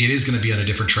does, it is going to be on a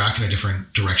different track in a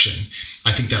different direction.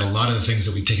 I think that a lot of the things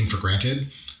that we've taken for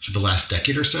granted for the last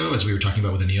decade or so, as we were talking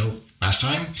about with Anil last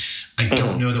time, I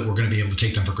don't know that we're going to be able to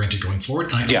take them for granted going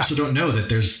forward. And I also don't know that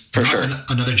there's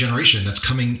another generation that's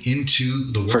coming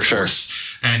into the workforce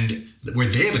and where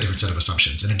they have a different set of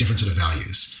assumptions and a different set of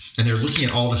values. And they're looking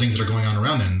at all the things that are going on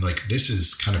around them like, this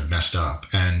is kind of messed up.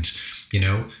 And,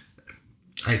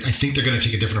 I think they're going to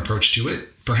take a different approach to it,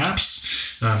 perhaps.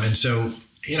 And so,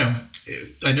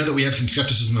 I know that we have some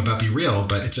skepticism about Be Real,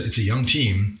 but it's a young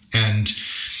team. And,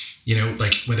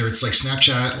 whether it's like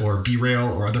Snapchat or Be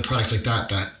Real or other products like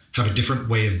that have a different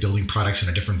way of building products and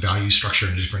a different value structure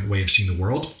and a different way of seeing the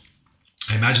world.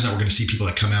 I imagine that we're going to see people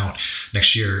that come out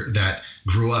next year that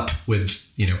grew up with,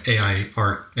 AI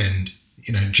art and,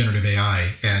 generative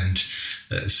AI and,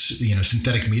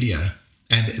 synthetic media,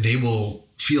 and they will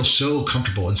feel so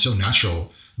comfortable and so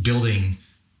natural building,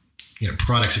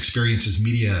 products, experiences,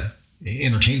 media,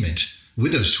 entertainment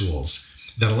with those tools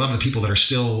that a lot of the people that are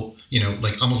still,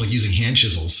 almost like using hand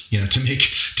chisels,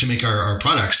 to make our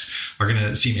products are going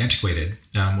to seem antiquated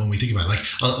when we think about it. Like,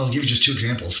 I'll give you just two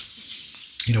examples.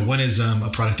 One is a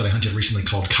product that I hunted recently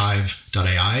called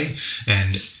Kive.ai.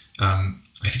 And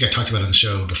I think I talked about it on the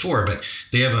show before, but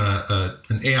they have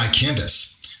an AI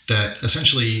canvas that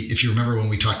essentially, if you remember when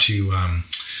we talked to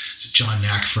John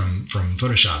Knack from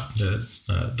Photoshop,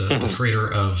 the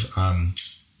creator of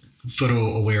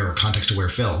photo aware or context aware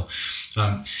fill,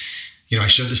 I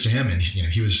showed this to him and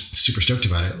he was super stoked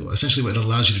about it. Essentially, what it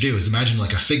allows you to do is imagine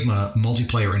like a Figma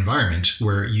multiplayer environment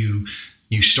where you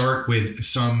start with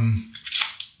some,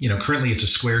 currently it's a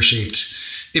square shaped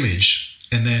image.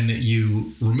 And then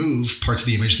you remove parts of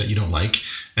the image that you don't like,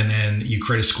 and then you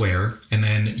create a square, and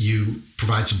then you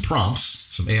provide some prompts,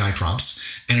 some AI prompts,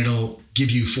 and it'll give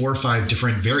you 4 or 5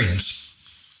 different variants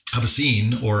of a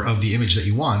scene or of the image that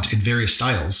you want in various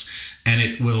styles. And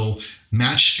it will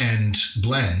match and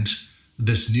blend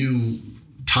this new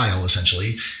tile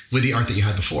essentially with the art that you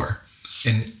had before.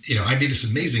 And, I made this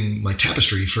amazing like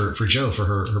tapestry for Jo for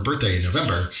her birthday in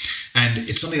November. And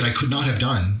it's something that I could not have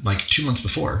done like 2 months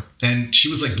before. And she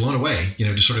was like blown away,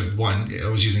 just sort of I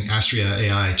was using Astria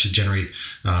AI to generate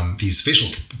these facial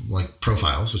like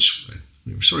profiles, which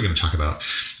we were sort of going to talk about.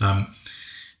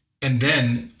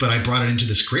 But I brought it into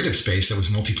this creative space that was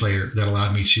multiplayer that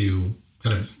allowed me to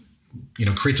kind of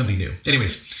create something new.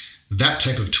 Anyways, that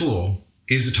type of tool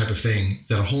is the type of thing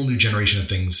that a whole new generation of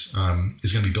things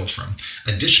is going to be built from.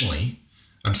 Additionally,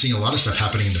 I'm seeing a lot of stuff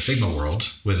happening in the Figma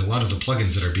world with a lot of the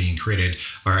plugins that are being created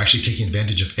are actually taking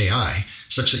advantage of AI,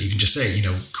 such that you can just say,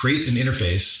 create an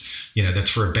interface, that's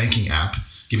for a banking app.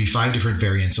 Give me 5 different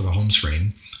variants of a home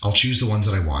screen. I'll choose the ones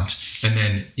that I want, and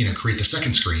then, create the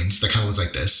second screens that kind of look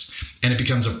like this. And it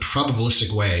becomes a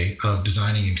probabilistic way of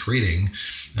designing and creating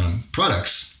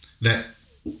products that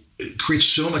creates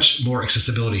so much more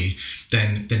accessibility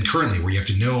than currently, where you have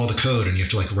to know all the code and you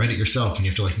have to write it yourself and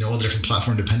you have to know all the different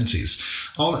platform dependencies.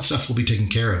 All that stuff will be taken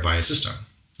care of by a system,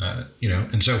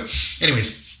 And so,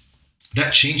 anyways,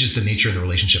 that changes the nature of the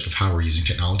relationship of how we're using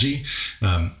technology,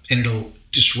 and it'll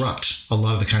disrupt a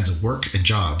lot of the kinds of work and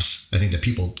jobs I think that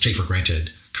people take for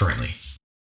granted currently.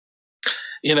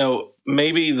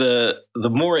 Maybe the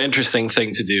more interesting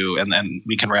thing to do, and then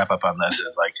we can wrap up on this,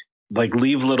 is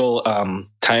leave little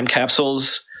time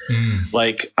capsules.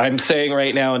 Like I'm saying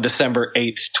right now on December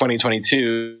 8th,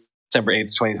 2022, December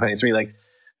 8th, 2023,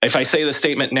 if I say the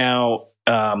statement now,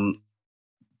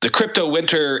 the crypto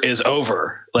winter is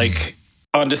over,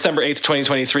 on December 8th,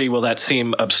 2023, will that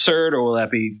seem absurd or will that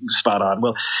be spot on?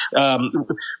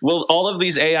 Will all of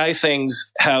these AI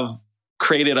things have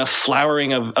created a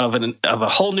flowering of a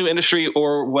whole new industry,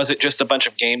 or was it just a bunch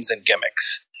of games and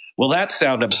gimmicks? Will that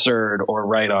sound absurd or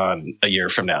right on a year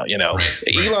from now?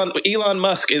 Right. Elon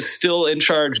Musk is still in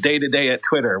charge day to day at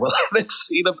Twitter. Will that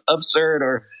seem absurd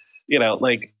or,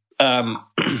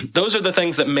 those are the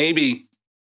things that maybe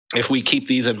if we keep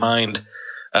these in mind,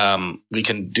 we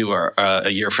can do a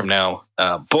year from now.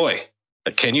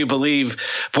 Can you believe,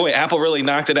 Apple really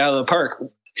knocked it out of the park.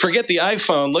 Forget the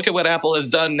iPhone. Look at what Apple has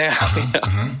done now.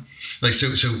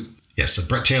 So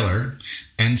Brett Taylor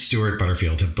and Stuart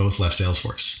Butterfield have both left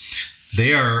Salesforce.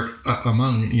 They are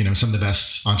among, some of the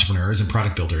best entrepreneurs and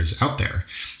product builders out there.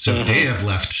 So they have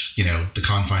left, the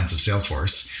confines of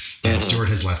Salesforce, and Stuart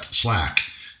has left Slack.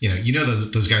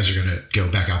 Those guys are going to go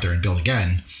back out there and build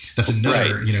again. That's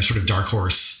another, sort of dark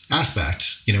horse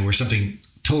aspect, where something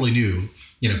totally new,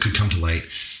 could come to light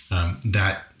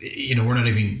that, we're not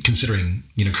even considering,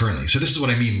 currently. So this is what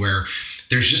I mean, where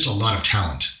there's just a lot of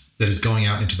talent that is going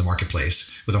out into the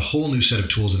marketplace with a whole new set of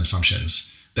tools and assumptions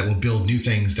that will build new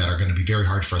things that are going to be very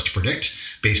hard for us to predict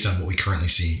based on what we currently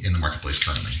see in the marketplace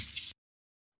currently.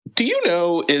 Do you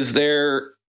know, is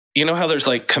there, how there's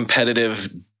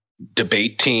competitive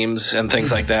debate teams and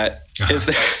things like that?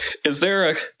 Is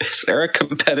there a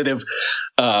competitive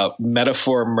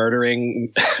metaphor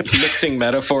mixing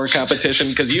metaphor competition?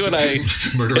 Because you and I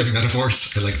murdering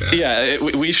metaphors, I like that. Yeah,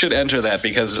 we should enter that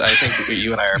because I think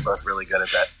you and I are both really good at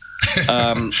that.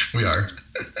 We are.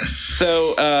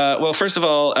 So, well, first of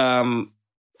all,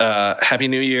 Happy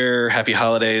New Year, Happy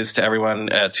Holidays to everyone,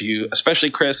 to you, especially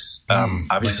Chris.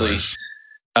 Obviously,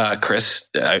 Chris,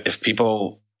 if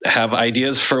people have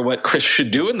ideas for what Chris should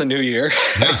do in the new year.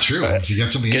 Yeah, true. If you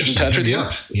got something interesting, hit me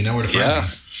up. You know where to find me.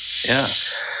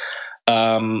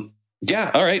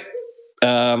 Yeah. All right.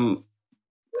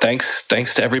 Thanks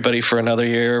to everybody for another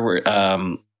year.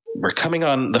 We're coming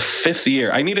on the 5th year.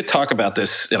 I need to talk about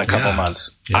this in a couple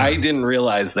months. Yeah. I didn't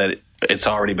realize that it's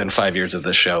already been 5 years of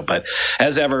this show, but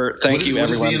as ever, thank you,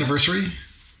 everyone. What is the anniversary?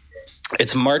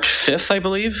 It's March 5th, I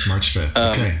believe. March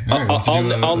 5th. Okay. All right. We'll have to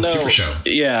do a super show.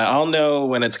 Yeah, I'll know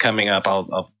when it's coming up.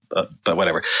 But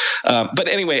whatever. But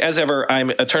anyway, as ever, I'm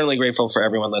eternally grateful for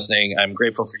everyone listening. I'm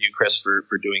grateful for you, Chris,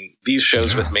 for doing these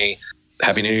shows with me.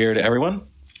 Happy New Year to everyone.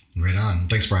 Right on.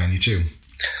 Thanks, Brian. You too.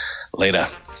 Later.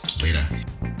 Later.